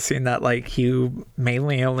processing that, like, you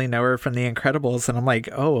mainly only know her from The Incredibles, and I'm like,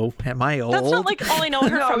 oh, am I old? That's not like all I know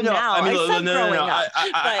her from now. I mean, I said growing up.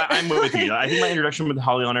 I'm with you. I think my introduction with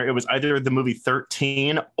Holly Hunter, it was either the movie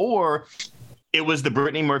 13 or it was the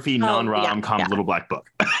Brittany Murphy non-rom-com Little Black Book.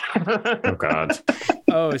 Oh, God.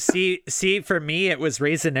 Oh, see, for me, it was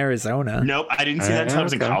Raised Arizona. Nope, I didn't see that until I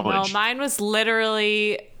was in college. No, mine was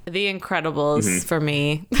literally The Incredibles for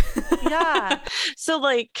me. Yeah. So,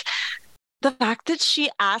 like, the fact that she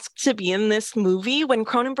asked to be in this movie when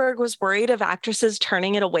Cronenberg was worried of actresses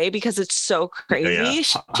turning it away because it's so crazy.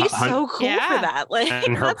 She's so cool for that. Like,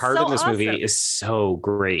 and her part in this movie is so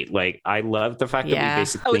great. Like, I love the fact that we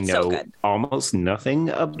basically know almost nothing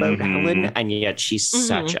about Helen, and yet she's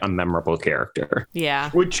such a memorable character. Yeah.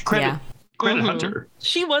 Which credit Hunter.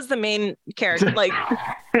 She was the main character. Like,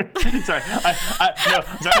 Sorry.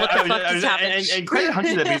 And credit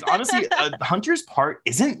Hunter that, because honestly, Hunter's part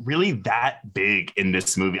isn't really that big in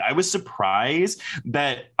this movie. I was surprised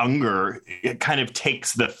that Unger kind of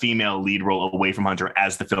takes the female lead role away from Hunter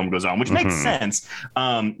as the film goes on, which makes sense.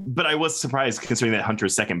 But I was surprised considering that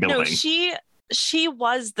Hunter's second building. No, she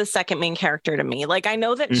was the second main character to me. Like, I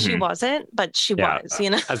know that she wasn't, but she was, you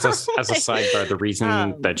know. As a sidebar, the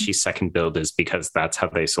reason that she's second billed is because that's how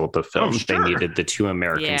they sold the film. They needed the two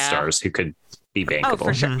American stars who could be bankable. Oh,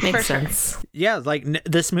 for sure. Makes sense. Yeah, like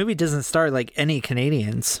this movie doesn't star like any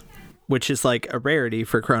Canadians, which is like a rarity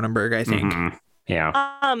for Cronenberg, I think.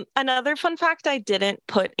 Yeah. Another fun fact I didn't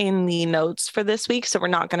put in the notes for this week, so we're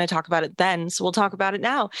not going to talk about it then, so we'll talk about it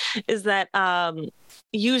now, is that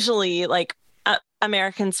usually like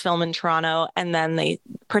Americans film in Toronto and then they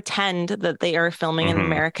pretend that they are filming in an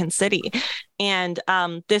American city. And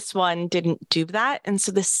this one didn't do that. And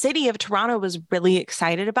so the city of Toronto was really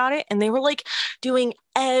excited about it. And they were like doing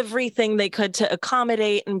everything they could to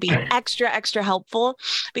accommodate and be extra helpful,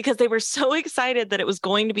 because they were so excited that it was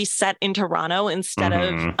going to be set in Toronto instead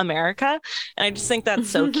of America. And I just think that's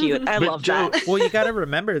so cute. I love that. Well, you got to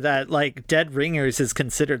remember that like Dead Ringers is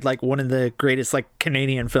considered like one of the greatest like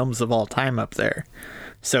Canadian films of all time up there.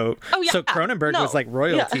 So Cronenberg was like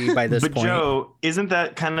royalty by this point. But Joe, isn't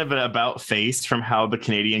that kind of an about face from how the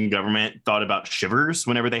Canadian government thought about Shivers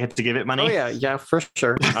whenever they had to give it money? Oh yeah, for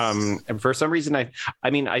sure. And for some reason, I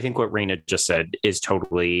mean, I think what Raina just said is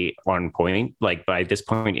totally on point. Like by this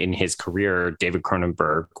point in his career, David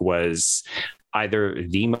Cronenberg was either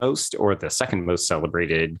the most or the second most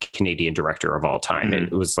celebrated Canadian director of all time. It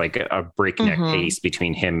was like a breakneck pace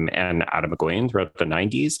between him and Adam McGowan throughout the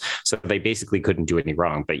 90s. So they basically couldn't do any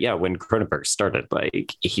wrong. But yeah, when Cronenberg started,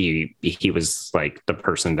 like he was like the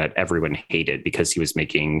person that everyone hated because he was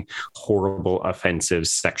making horrible, offensive,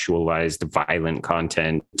 sexualized, violent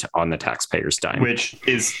content on the taxpayer's dime. Which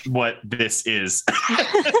is what this is.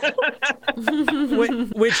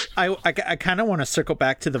 which I kind of want to circle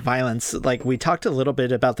back to the violence. Like we talked a little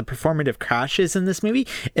bit about the performative crashes in this movie.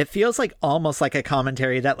 It feels like almost like a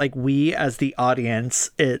commentary that like we as the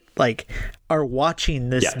audience are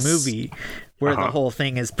watching this movie where the whole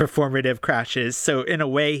thing is performative crashes. So in a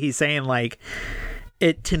way he's saying like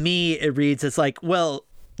it, to me it reads as like, well,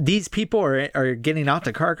 these people are getting off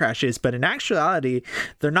to car crashes, but in actuality,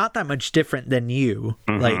 they're not that much different than you.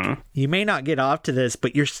 Like, you may not get off to this,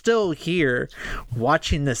 but you're still here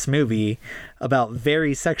watching this movie about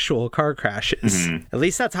very sexual car crashes. At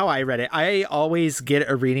least that's how I read it. I always get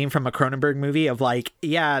a reading from a Cronenberg movie of like,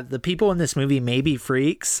 yeah, the people in this movie may be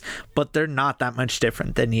freaks, but they're not that much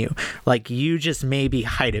different than you. Like, you just maybe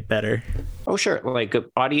hide it better. Oh, sure. Like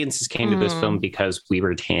audiences came to this film because we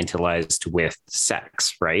were tantalized with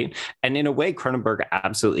sex, right? And in a way, Cronenberg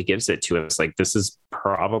absolutely gives it to us. Like, this is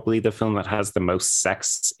probably the film that has the most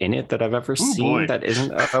sex in it that I've ever seen that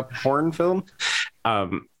isn't a porn film.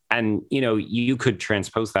 And, you know, you could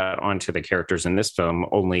transpose that onto the characters in this film,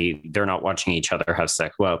 only they're not watching each other have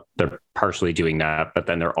sex. Well, they're partially doing that, but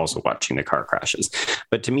then they're also watching the car crashes.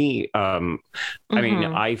 But to me, I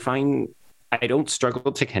mean, I don't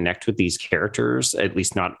struggle to connect with these characters, at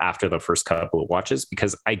least not after the first couple of watches,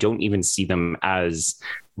 because I don't even see them as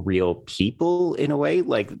real people in a way.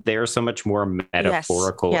 Like they're so much more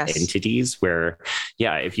metaphorical entities where,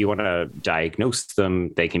 yeah, if you want to diagnose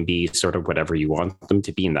them, they can be sort of whatever you want them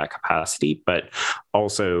to be in that capacity. But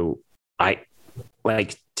also,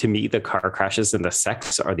 to me, the car crashes and the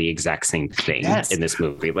sex are the exact same thing in this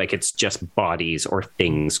movie. Like it's just bodies or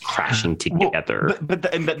things crashing together.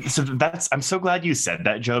 I'm so glad you said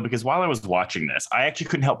that, Joe, because while I was watching this, I actually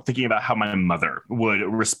couldn't help thinking about how my mother would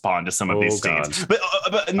respond to some of these scenes. But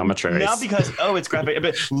not because, it's graphic,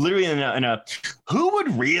 but literally in a who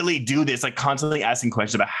would really do this? Like constantly asking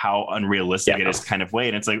questions about how unrealistic it is kind of way.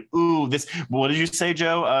 And it's like, ooh, what did you say,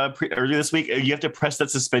 Joe, earlier this week? You have to press that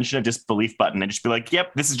suspension of disbelief button and just be like,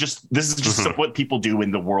 yep, this is just what people do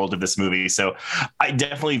in the world of this movie. So I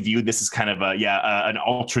definitely view this as kind of an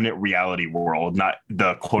alternate reality world, not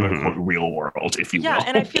the quote unquote real world, if you will. Yeah,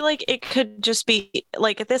 and I feel like it could just be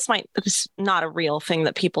like this is not a real thing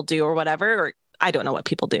that people do or whatever, or I don't know what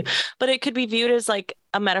people do, but it could be viewed as like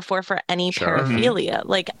a metaphor for any paraphilia,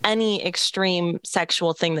 like any extreme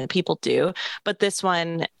sexual thing that people do. But this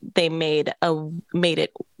one, they made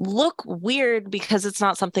it look weird because it's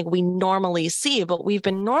not something we normally see, but we've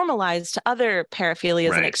been normalized to other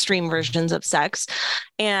paraphilias and extreme versions of sex.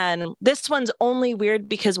 And this one's only weird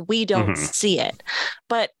because we don't see it.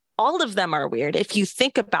 But all of them are weird if you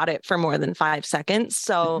think about it for more than 5 seconds.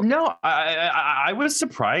 So no, I was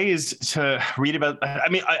surprised to read about. I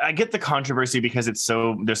mean, I get the controversy because there's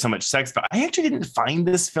so much sex, but I actually didn't find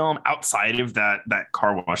this film outside of that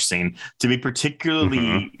car wash scene to be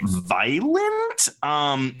particularly violent.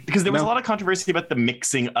 Because there was a lot of controversy about the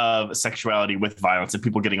mixing of sexuality with violence and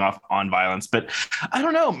people getting off on violence. But I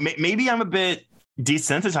don't know, maybe I'm a bit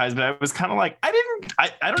desensitized, but I was kind of like, I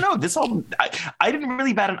don't know, I didn't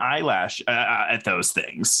really bat an eyelash at those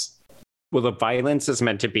things. Well, the violence is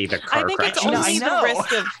meant to be the car I think crashes. it's only the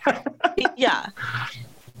risk of yeah.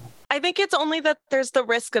 I think it's only that there's the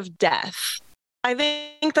risk of death. I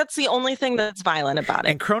think that's the only thing that's violent about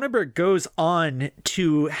it. And Cronenberg goes on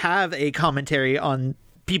to have a commentary on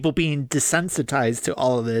people being desensitized to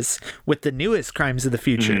all of this with the newest Crimes of the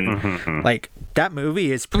Future. Mm-hmm. Like, that movie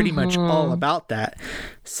is pretty much all about that.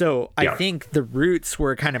 So I think the roots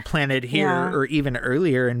were kind of planted here or even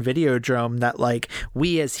earlier in Videodrome, that like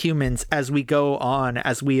we as humans, as we go on,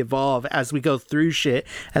 as we evolve, as we go through shit,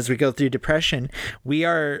 as we go through depression, we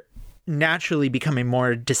are naturally becoming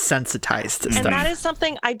more desensitized to stuff. And that is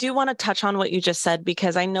something I do want to touch on what you just said,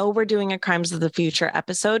 because I know we're doing a Crimes of the Future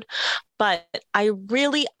episode, but I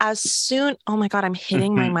really, oh my God, I'm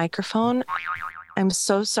hitting my microphone. I'm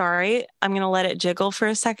so sorry. I'm going to let it jiggle for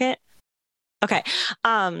a second. Okay.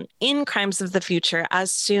 In Crimes of the Future,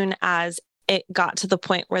 as soon as it got to the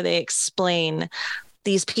point where they explain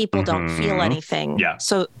these people don't feel anything. Yeah.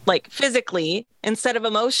 So like physically, instead of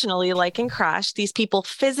emotionally, like in Crash, these people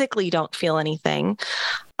physically don't feel anything.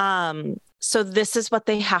 So this is what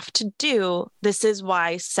they have to do. This is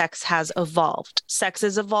why sex has evolved. Sex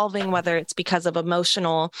is evolving, whether it's because of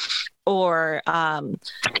emotional or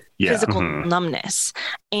physical numbness.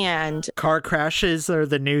 And car crashes are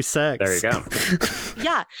the new sex. There you go.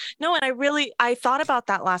 yeah. No, and I thought about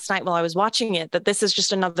that last night while I was watching it, that this is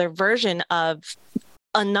just another version of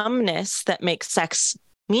a numbness that makes sex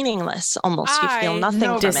meaningless. Almost, you feel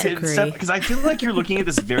nothing from it. Because I feel like you're looking at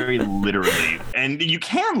this very literally, and you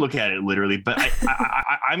can look at it literally, but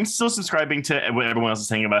I'm still subscribing to what everyone else is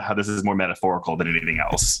saying about how this is more metaphorical than anything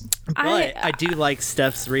else. But I do like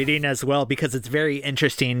Steph's reading as well, because it's very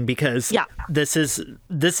interesting, because this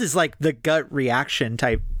is like the gut reaction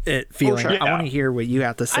type feeling. Sure. I want to hear what you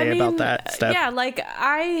have to say about that, Steph. Yeah, like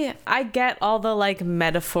I get all the like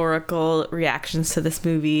metaphorical reactions to this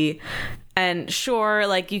movie. And sure,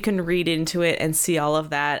 like you can read into it and see all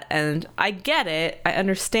of that, and I get it, I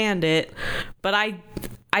understand it, but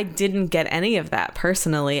I didn't get any of that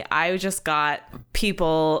personally. I just got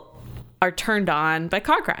people are turned on by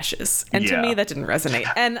car crashes, and to me that didn't resonate.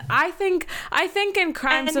 And I think in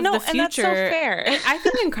Crimes of the Future, and that's so fair. I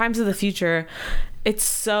think in Crimes of the Future, it's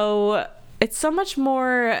so much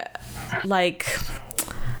more like,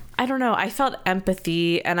 I don't know. I felt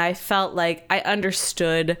empathy, and I felt like I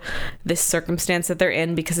understood this circumstance that they're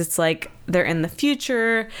in, because it's like they're in the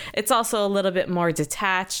future. It's also a little bit more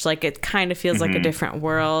detached. Like it kind of feels like a different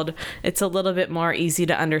world. It's a little bit more easy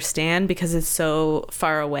to understand because it's so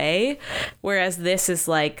far away. Whereas this is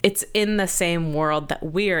like, it's in the same world that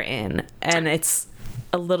we're in, and it's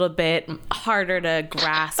a little bit harder to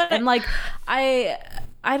grasp. And like,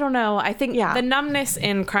 I don't know. I think the numbness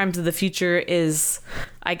in Crimes of the Future is,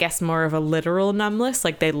 I guess, more of a literal numbness.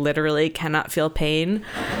 Like they literally cannot feel pain.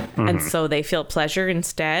 And so they feel pleasure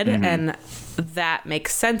instead. And that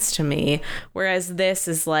makes sense to me. Whereas this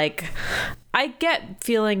is like, I get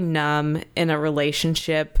feeling numb in a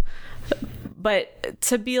relationship, but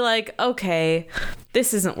to be like, okay,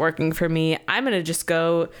 this isn't working for me, I'm going to just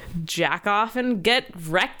go jack off and get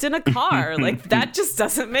wrecked in a car. Like that just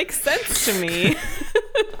doesn't make sense to me.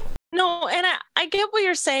 No, and I get what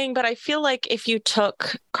you're saying, but I feel like if you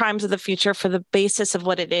took Crimes of the Future for the basis of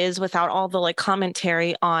what it is, without all the like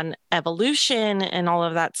commentary on evolution and all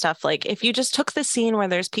of that stuff, like if you just took the scene where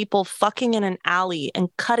there's people fucking in an alley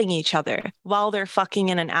and cutting each other while they're fucking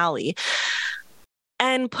in an alley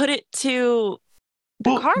and put it to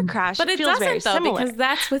the car crash, but it feels very doesn't though, similar. because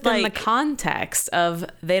that's within the context of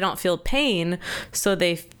they don't feel pain, so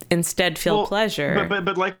they instead feel pleasure.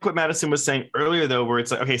 But like what Madison was saying earlier, though, where it's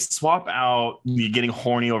like, okay, swap out the getting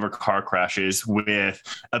horny over car crashes with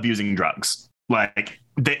abusing drugs. Like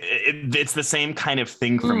it's the same kind of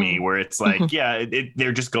thing for me, where it's like,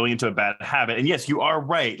 they're just going into a bad habit. And yes, you are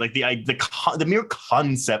right. Like the mere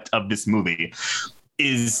concept of this movie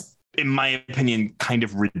is, in my opinion, kind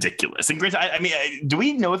of ridiculous. And Grace, I mean, do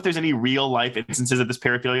we know if there's any real life instances of this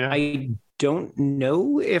paraphilia? I don't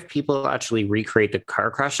know if people actually recreate the car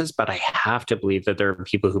crashes, but I have to believe that there are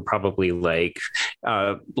people who probably like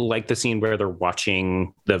like the scene where they're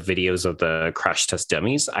watching the videos of the crash test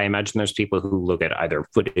dummies. I imagine there's people who look at either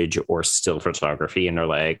footage or still photography and are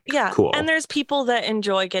like, cool. And there's people that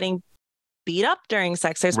enjoy getting beat up during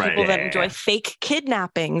sex. There's people that enjoy fake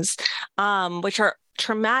kidnappings, which are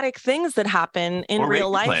traumatic things that happen in real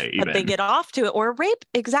life, but they get off to it, or rape.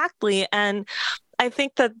 Exactly. And I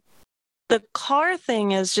think that the car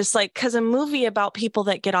thing is just like, because a movie about people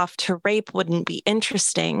that get off to rape wouldn't be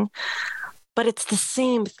interesting. But it's the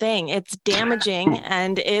same thing. It's damaging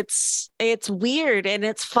and it's weird and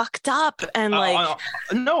it's fucked up and like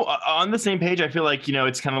on the same page. I feel like,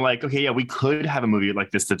 it's kind of like, okay, yeah, we could have a movie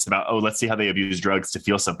like this that's about, let's see how they abuse drugs to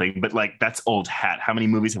feel something, but like that's old hat. How many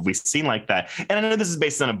movies have we seen like that? And I know this is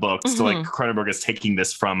based on a book, so like Cronenberg is taking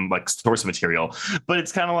this from like source material, but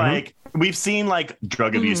it's kind of like we've seen like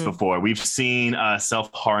drug abuse before, we've seen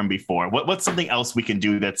self-harm before. What's something else we can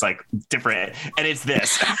do that's like different? And it's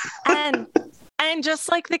this. And just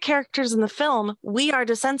like the characters in the film, we are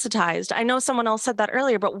desensitized. I know someone else said that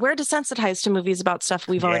earlier, but we're desensitized to movies about stuff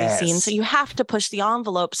we've already seen. So you have to push the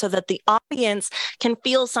envelope so that the audience can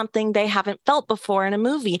feel something they haven't felt before in a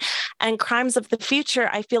movie. And Crimes of the Future,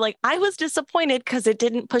 I feel like I was disappointed because it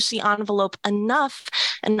didn't push the envelope enough.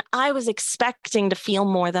 And I was expecting to feel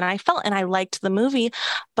more than I felt. And I liked the movie,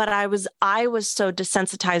 but I was so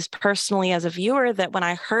desensitized personally as a viewer that when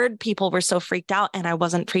I heard people were so freaked out and I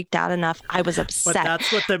wasn't freaked out enough, I was upset. But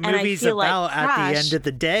that's what the movie's about at the end of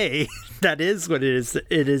the day. That is what it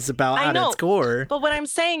is about at its core. But what I'm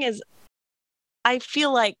saying is, I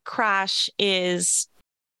feel like Crash it's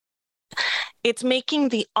making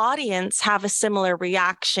the audience have a similar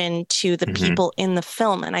reaction to the people in the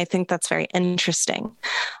film. And I think that's very interesting.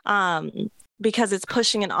 Because it's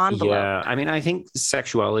pushing an envelope. Yeah, I mean, I think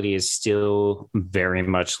sexuality is still very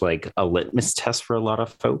much like a litmus test for a lot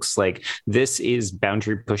of folks. Like, this is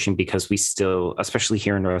boundary pushing because we still, especially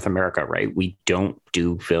here in North America, right? We don't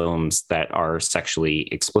do films that are sexually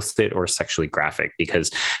explicit or sexually graphic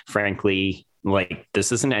because, frankly, like,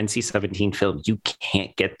 this is an NC-17 film. You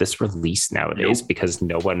can't get this released nowadays because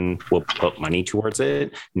no one will put money towards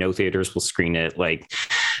it. No theaters will screen it.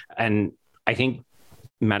 And I think,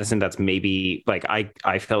 Madison, that's maybe like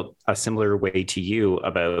I felt a similar way to you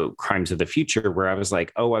about Crimes of the Future, where I was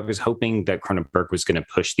like, I was hoping that Cronenberg was going to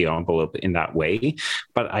push the envelope in that way.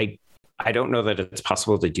 But I don't know that it's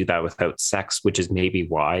possible to do that without sex, which is maybe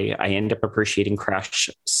why I end up appreciating Crash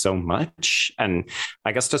so much. And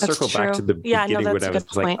I guess to circle back to the beginning when I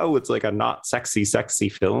was like, it's like a not sexy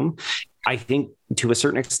film. I think to a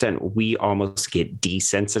certain extent, we almost get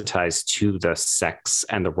desensitized to the sex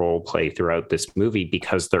and the role play throughout this movie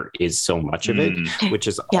because there is so much of it, which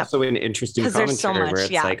is also an interesting commentary where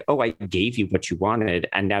it's like, I gave you what you wanted,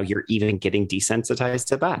 and now you're even getting desensitized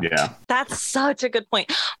to that. Yeah, that's such a good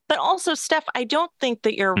point. But also, Steph, I don't think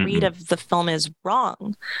that your read of the film is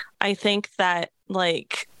wrong. I think that I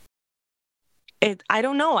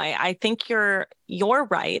don't know. I think you're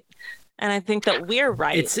right. And I think that we're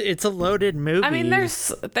right. It's a loaded movie. I mean,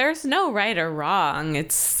 there's no right or wrong.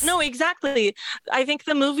 No, exactly. I think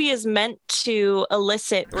the movie is meant to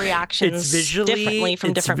elicit reactions differently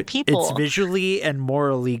from different people. It's visually and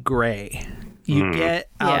morally gray. You get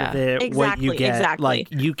out of it what you get. Exactly.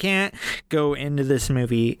 Like, you can't go into this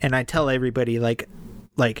movie, and I tell everybody,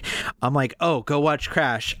 I'm like, go watch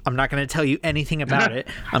Crash. I'm not going to tell you anything about it.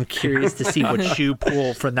 I'm curious to see what you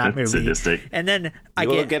pull from that movie. Sadistic. And then I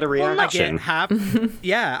get a reaction.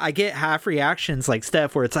 I get half reactions like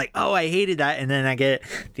Steph, where it's like, I hated that. And then I get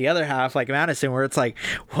the other half like Madison, where it's like,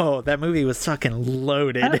 whoa, that movie was fucking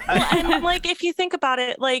loaded. And like, if you think about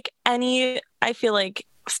it, I feel like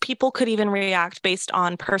people could even react based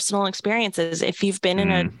on personal experiences. If you've been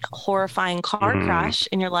in a horrifying car crash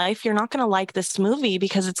in your life, you're not going to like this movie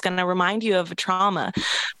because it's going to remind you of a trauma.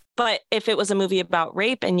 But if it was a movie about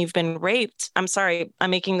rape and you've been raped, I'm sorry,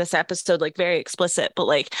 I'm making this episode very explicit, but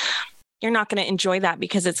you're not going to enjoy that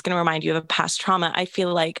because it's going to remind you of a past trauma. I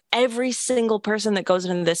feel like every single person that goes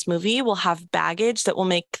into this movie will have baggage that will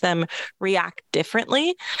make them react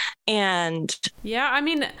differently. And I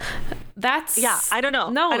mean, I don't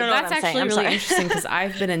know. No, that's actually really interesting because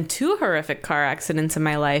I've been in 2 horrific car accidents in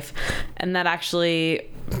my life, and that actually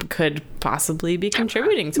could possibly be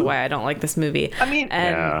contributing to why I don't like this movie. I mean,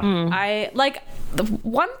 I like the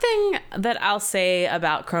one thing that I'll say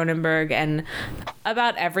about Cronenberg and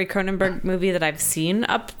about every Cronenberg movie that I've seen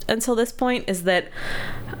up until this point is that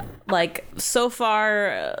so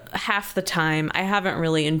far half the time I haven't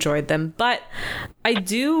really enjoyed them, but I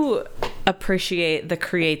do appreciate the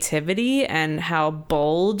creativity and how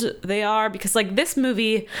bold they are, because like this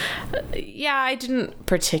movie, I didn't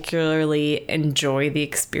particularly enjoy the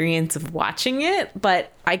experience of watching it,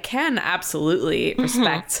 but I can absolutely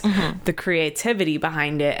respect the creativity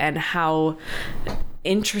behind it and how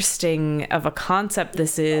interesting of a concept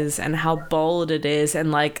this is and how bold it is.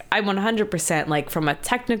 And like I 100% like from a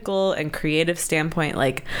technical and creative standpoint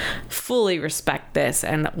like fully respect this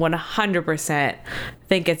and 100%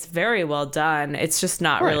 think it's very well done. It's just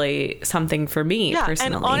not really something for me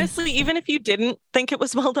personally. And honestly, even if you didn't think it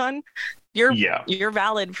was well done, you're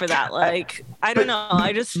valid for that. Like, I don't know.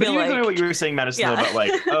 I just feel like what you were saying, Madison, about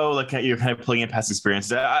like, like you're kind of pulling in past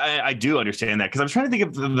experiences. I do understand that, because I was trying to think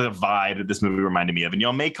of the vibe that this movie reminded me of, and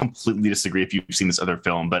y'all may completely disagree if you've seen this other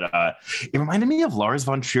film, but it reminded me of Lars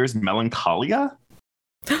von Trier's Melancholia.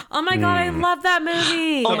 Oh my god, I love that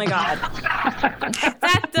movie. Oh my god.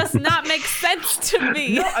 That does not make sense to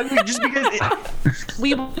me. No, I mean, just because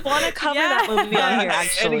we want to cover that movie on here,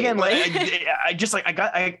 actually. And again,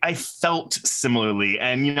 like, I felt similarly,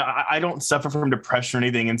 and you know, I don't suffer from depression or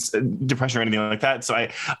anything like that. So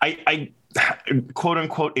I quote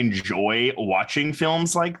unquote enjoy watching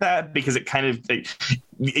films like that, because it kind of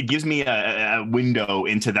it gives me a window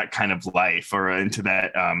into that kind of life, or into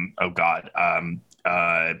that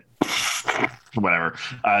whatever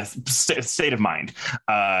state of mind,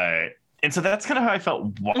 and so that's kind of how I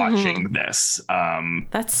felt watching this.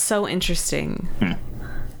 That's so interesting,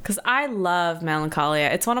 because I love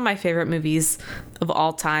Melancholia. It's one of my favorite movies of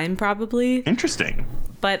all time, probably. Interesting.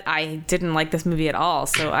 But I didn't like this movie at all,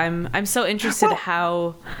 so I'm so interested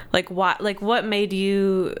how what made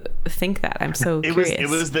you think that? I'm so curious. It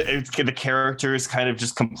was the character's kind of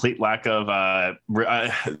just complete lack of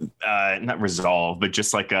not resolve, but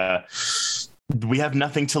just like we have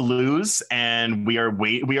nothing to lose, and we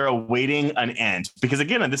are awaiting an end. Because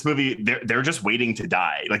again, in this movie, they're just waiting to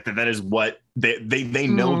die. Like that is what they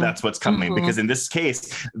know that's what's coming. Because in this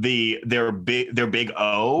case, their big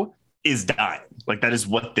O is dying. Like that is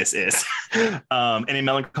what this is. And in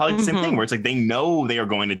Melancholy, the same thing, where it's like they know they are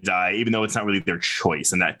going to die, even though it's not really their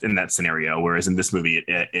choice in that scenario. Whereas in this movie,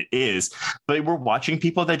 it is. But we're watching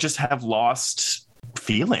people that just have lost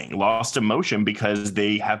feeling, lost emotion, because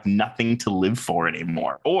they have nothing to live for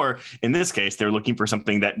anymore. Or in this case, they're looking for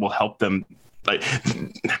something that will help them. Like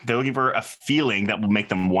they're looking for a feeling that will make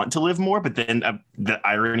them want to live more, but then the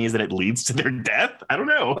irony is that it leads to their death. I don't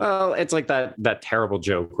know. Well, it's like that terrible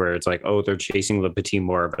joke where it's like, oh, they're chasing the petit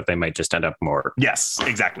more, but they might just end up more. Yes,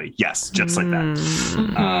 exactly. Yes, just like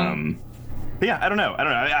that. But yeah, I don't know.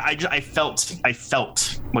 I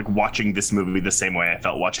felt like watching this movie the same way I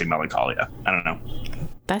felt watching Melancholia. I don't know.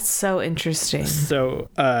 That's so interesting. So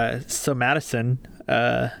Madison,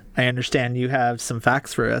 I understand you have some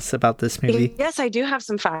facts for us about this movie. Yes, I do have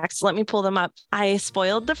some facts. Let me pull them up. I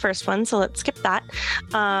spoiled the first one, so let's skip that.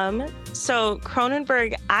 So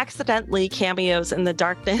Cronenberg accidentally cameos in the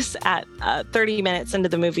darkness at 30 minutes into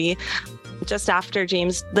the movie, just after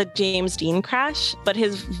the James Dean crash, but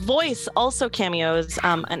his voice also cameos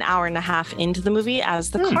an hour and a half into the movie as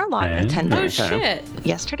the car lot attendant. Oh shit.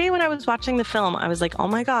 Yesterday when I was watching the film, I was like, oh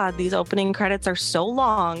my god, these opening credits are so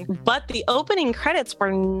long. But the opening credits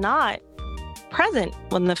were not present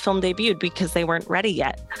when the film debuted because they weren't ready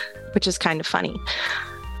yet, which is kind of funny.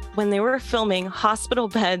 When they were filming, hospital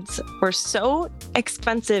beds were so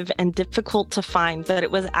expensive and difficult to find that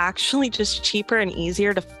it was actually just cheaper and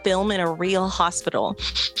easier to film in a real hospital.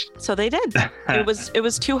 So they did. It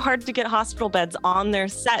was too hard to get hospital beds on their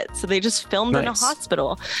set, so they just filmed in a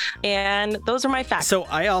hospital. And those are my facts. So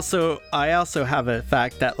I also have a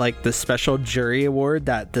fact that like the special jury award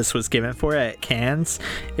that this was given for at Cannes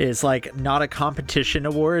is like not a competition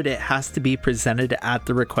award. It has to be presented at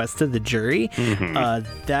the request of the jury.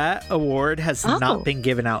 That award has not been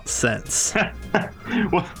given out since.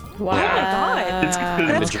 Wow. Oh my god.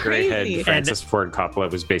 That's the jury crazy. head, Francis Ford Coppola,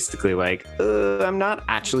 was basically like, I'm not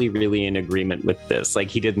actually really in agreement with this. Like,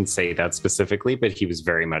 he didn't say that specifically, but he was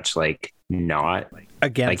very much like not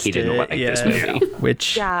against like he didn't like this movie.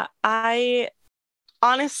 Which I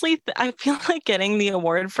honestly, I feel like getting the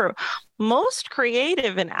award for most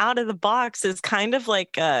creative and out of the box is kind of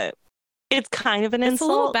like it's kind of an insult. It's a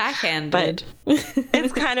little backhanded. But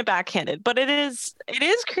it's kind of backhanded, but it is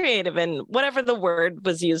creative, and whatever the word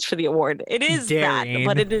was used for the award, it is daring. that,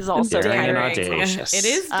 but it is also Daring and kind of audacious. It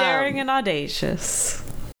is daring and audacious.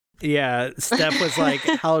 Yeah, Steph was like,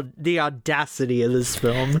 "How the audacity of this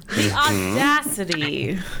film!" The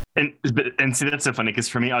audacity. And see, that's so funny because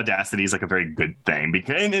for me, audacity is like a very good thing.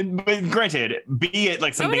 Because, but granted, be it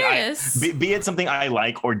like something be it something I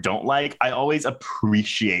like or don't like, I always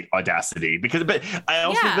appreciate audacity because. But I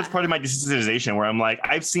also think that's part of my desensitization where I'm like,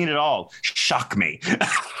 I've seen it all. Shock me.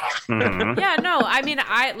 Mm-hmm. Yeah, no, I mean,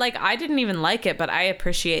 I didn't even like it, but I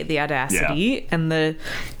appreciate the audacity and the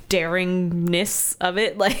daringness of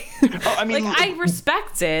it. Like, I mean, like, I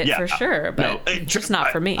respect it for sure, but just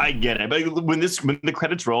not for me. I get it. But when the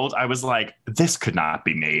credits rolled, I was like, this could not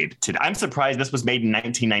be made today. I'm surprised this was made in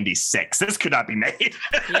 1996. This could not be made.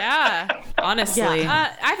 Yeah, honestly.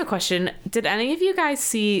 I have a question. Did any of you guys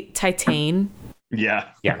see Titane? Yeah.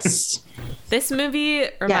 Yes. This movie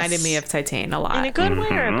reminded me of Titane a lot. In a good way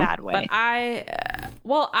or a bad way? But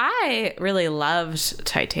I really loved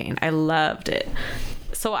Titane. I loved it.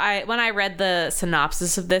 So when I read the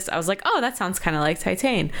synopsis of this, I was like, oh, that sounds kind of like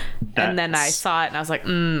Titane. And then I saw it and I was like,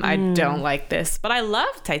 I don't like this. But I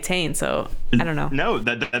love Titane, so I don't know. No,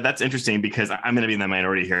 that's interesting because I'm going to be in the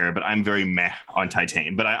minority here, but I'm very meh on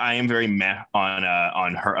Titane. But I am very meh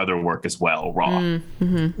on her other work as well, Raw.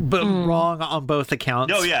 But wrong on both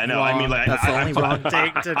accounts. No, yeah, no. Wrong. I mean, like, that's the only wrong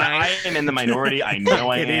take tonight. I am in the minority. I know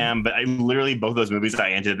I am. But I literally, both those movies,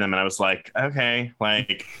 I entered them and I was like, okay,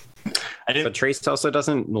 like... But Trace also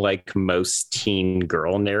doesn't like most teen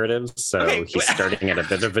girl narratives, so he's starting at a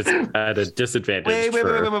bit of a disadvantage. Wait,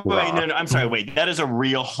 no, I'm sorry. Wait, that is a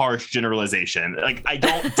real harsh generalization. Like, I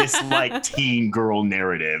don't dislike teen girl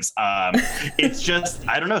narratives. It's just,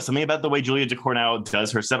 I don't know, something about the way Julia Ducournau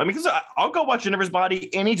does her stuff. I mean, because I'll go watch Jennifer's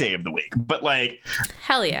Body any day of the week, but like,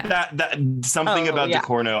 hell yeah, that something about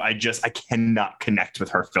Ducournau, I cannot connect with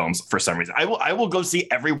her films for some reason. I will go see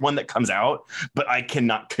every one that comes out, but I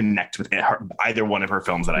cannot connect with either one of her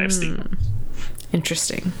films that I have seen.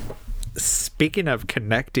 Interesting. Speaking of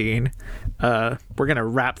connecting, we're gonna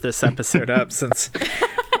wrap this episode up since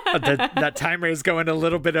that timer is going a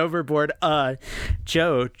little bit overboard.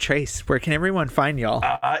 Joe, Trace, where can everyone find y'all?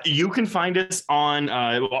 You can find us on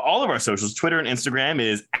all of our socials. Twitter and Instagram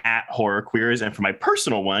is @HorrorQueers, and for my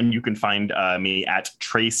personal one, you can find me at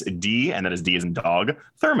Trace D, and that is D as in dog,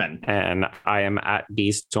 Thurman. And I am at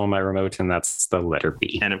B Stole My Remote, and that's the letter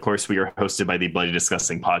B. And of course, we are hosted by the Bloody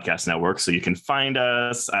Disgusting Podcast Network, so you can find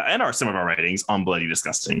us and some of our writings on Bloody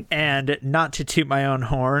Disgusting. And not to toot my own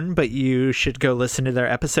horn, but you should go listen to their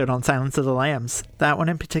episode on Silence of the Lambs. That one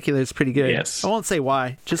in particular is pretty good. Yes. I won't say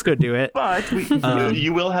why. Just go do it. But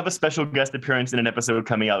you will have a special guest appearance in an episode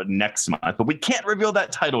coming out next month, but we can't reveal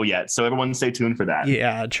that title yet, so everyone stay tuned for that.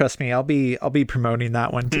 Yeah, trust me, I'll be promoting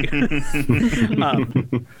that one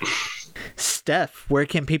too. Steph, where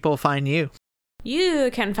can people find you? You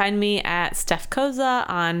can find me at Steph Koza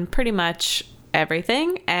on pretty much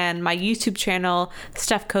everything, and my YouTube channel,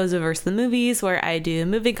 Steph Koza vs. the Movies, where I do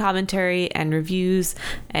movie commentary and reviews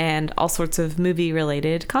and all sorts of movie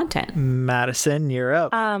related content. Madison, you're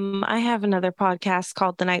up. I have another podcast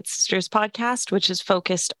called the Night Sisters Podcast, which is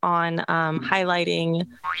focused on highlighting.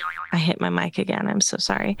 I hit my mic again. I'm so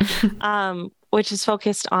sorry. Which is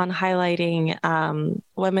focused on highlighting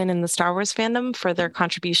women in the Star Wars fandom for their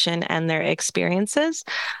contribution and their experiences.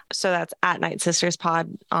 So that's at Night Sisters Pod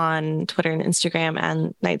on Twitter and Instagram,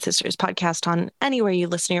 and Night Sisters Podcast on anywhere you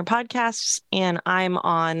listen to your podcasts. And I'm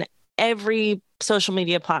on every social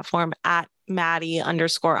media platform at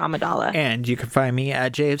Maddie_Amidala. And you can find me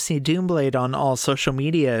at JFC Doomblade on all social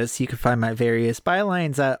medias. You can find my various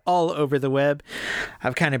bylines all over the web.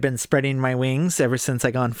 I've kind of been spreading my wings ever since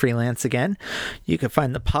I gone freelance again. You can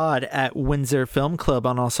find the pod at Windsor Film Club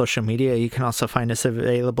on all social media. You can also find us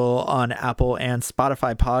available on Apple and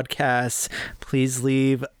Spotify podcasts. Please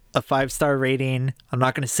leave a 5-star rating. I'm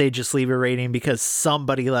not going to say just leave a rating because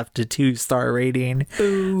somebody left a 2-star rating.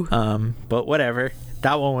 Ooh. But whatever.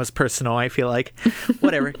 That one was personal, I feel like.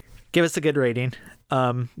 Whatever. Give us a good rating.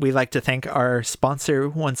 We'd like to thank our sponsor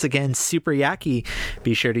once again, Super Yaki.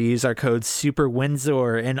 Be sure to use our code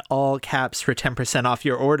SUPERWINDSOR in all caps for 10% off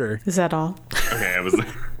your order. Is that all? Okay, I was.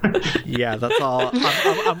 Yeah, that's all.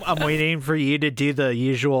 I'm waiting for you to do the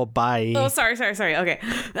usual bye. Oh, sorry. Okay.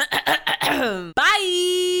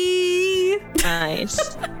 Bye.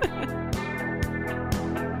 Nice.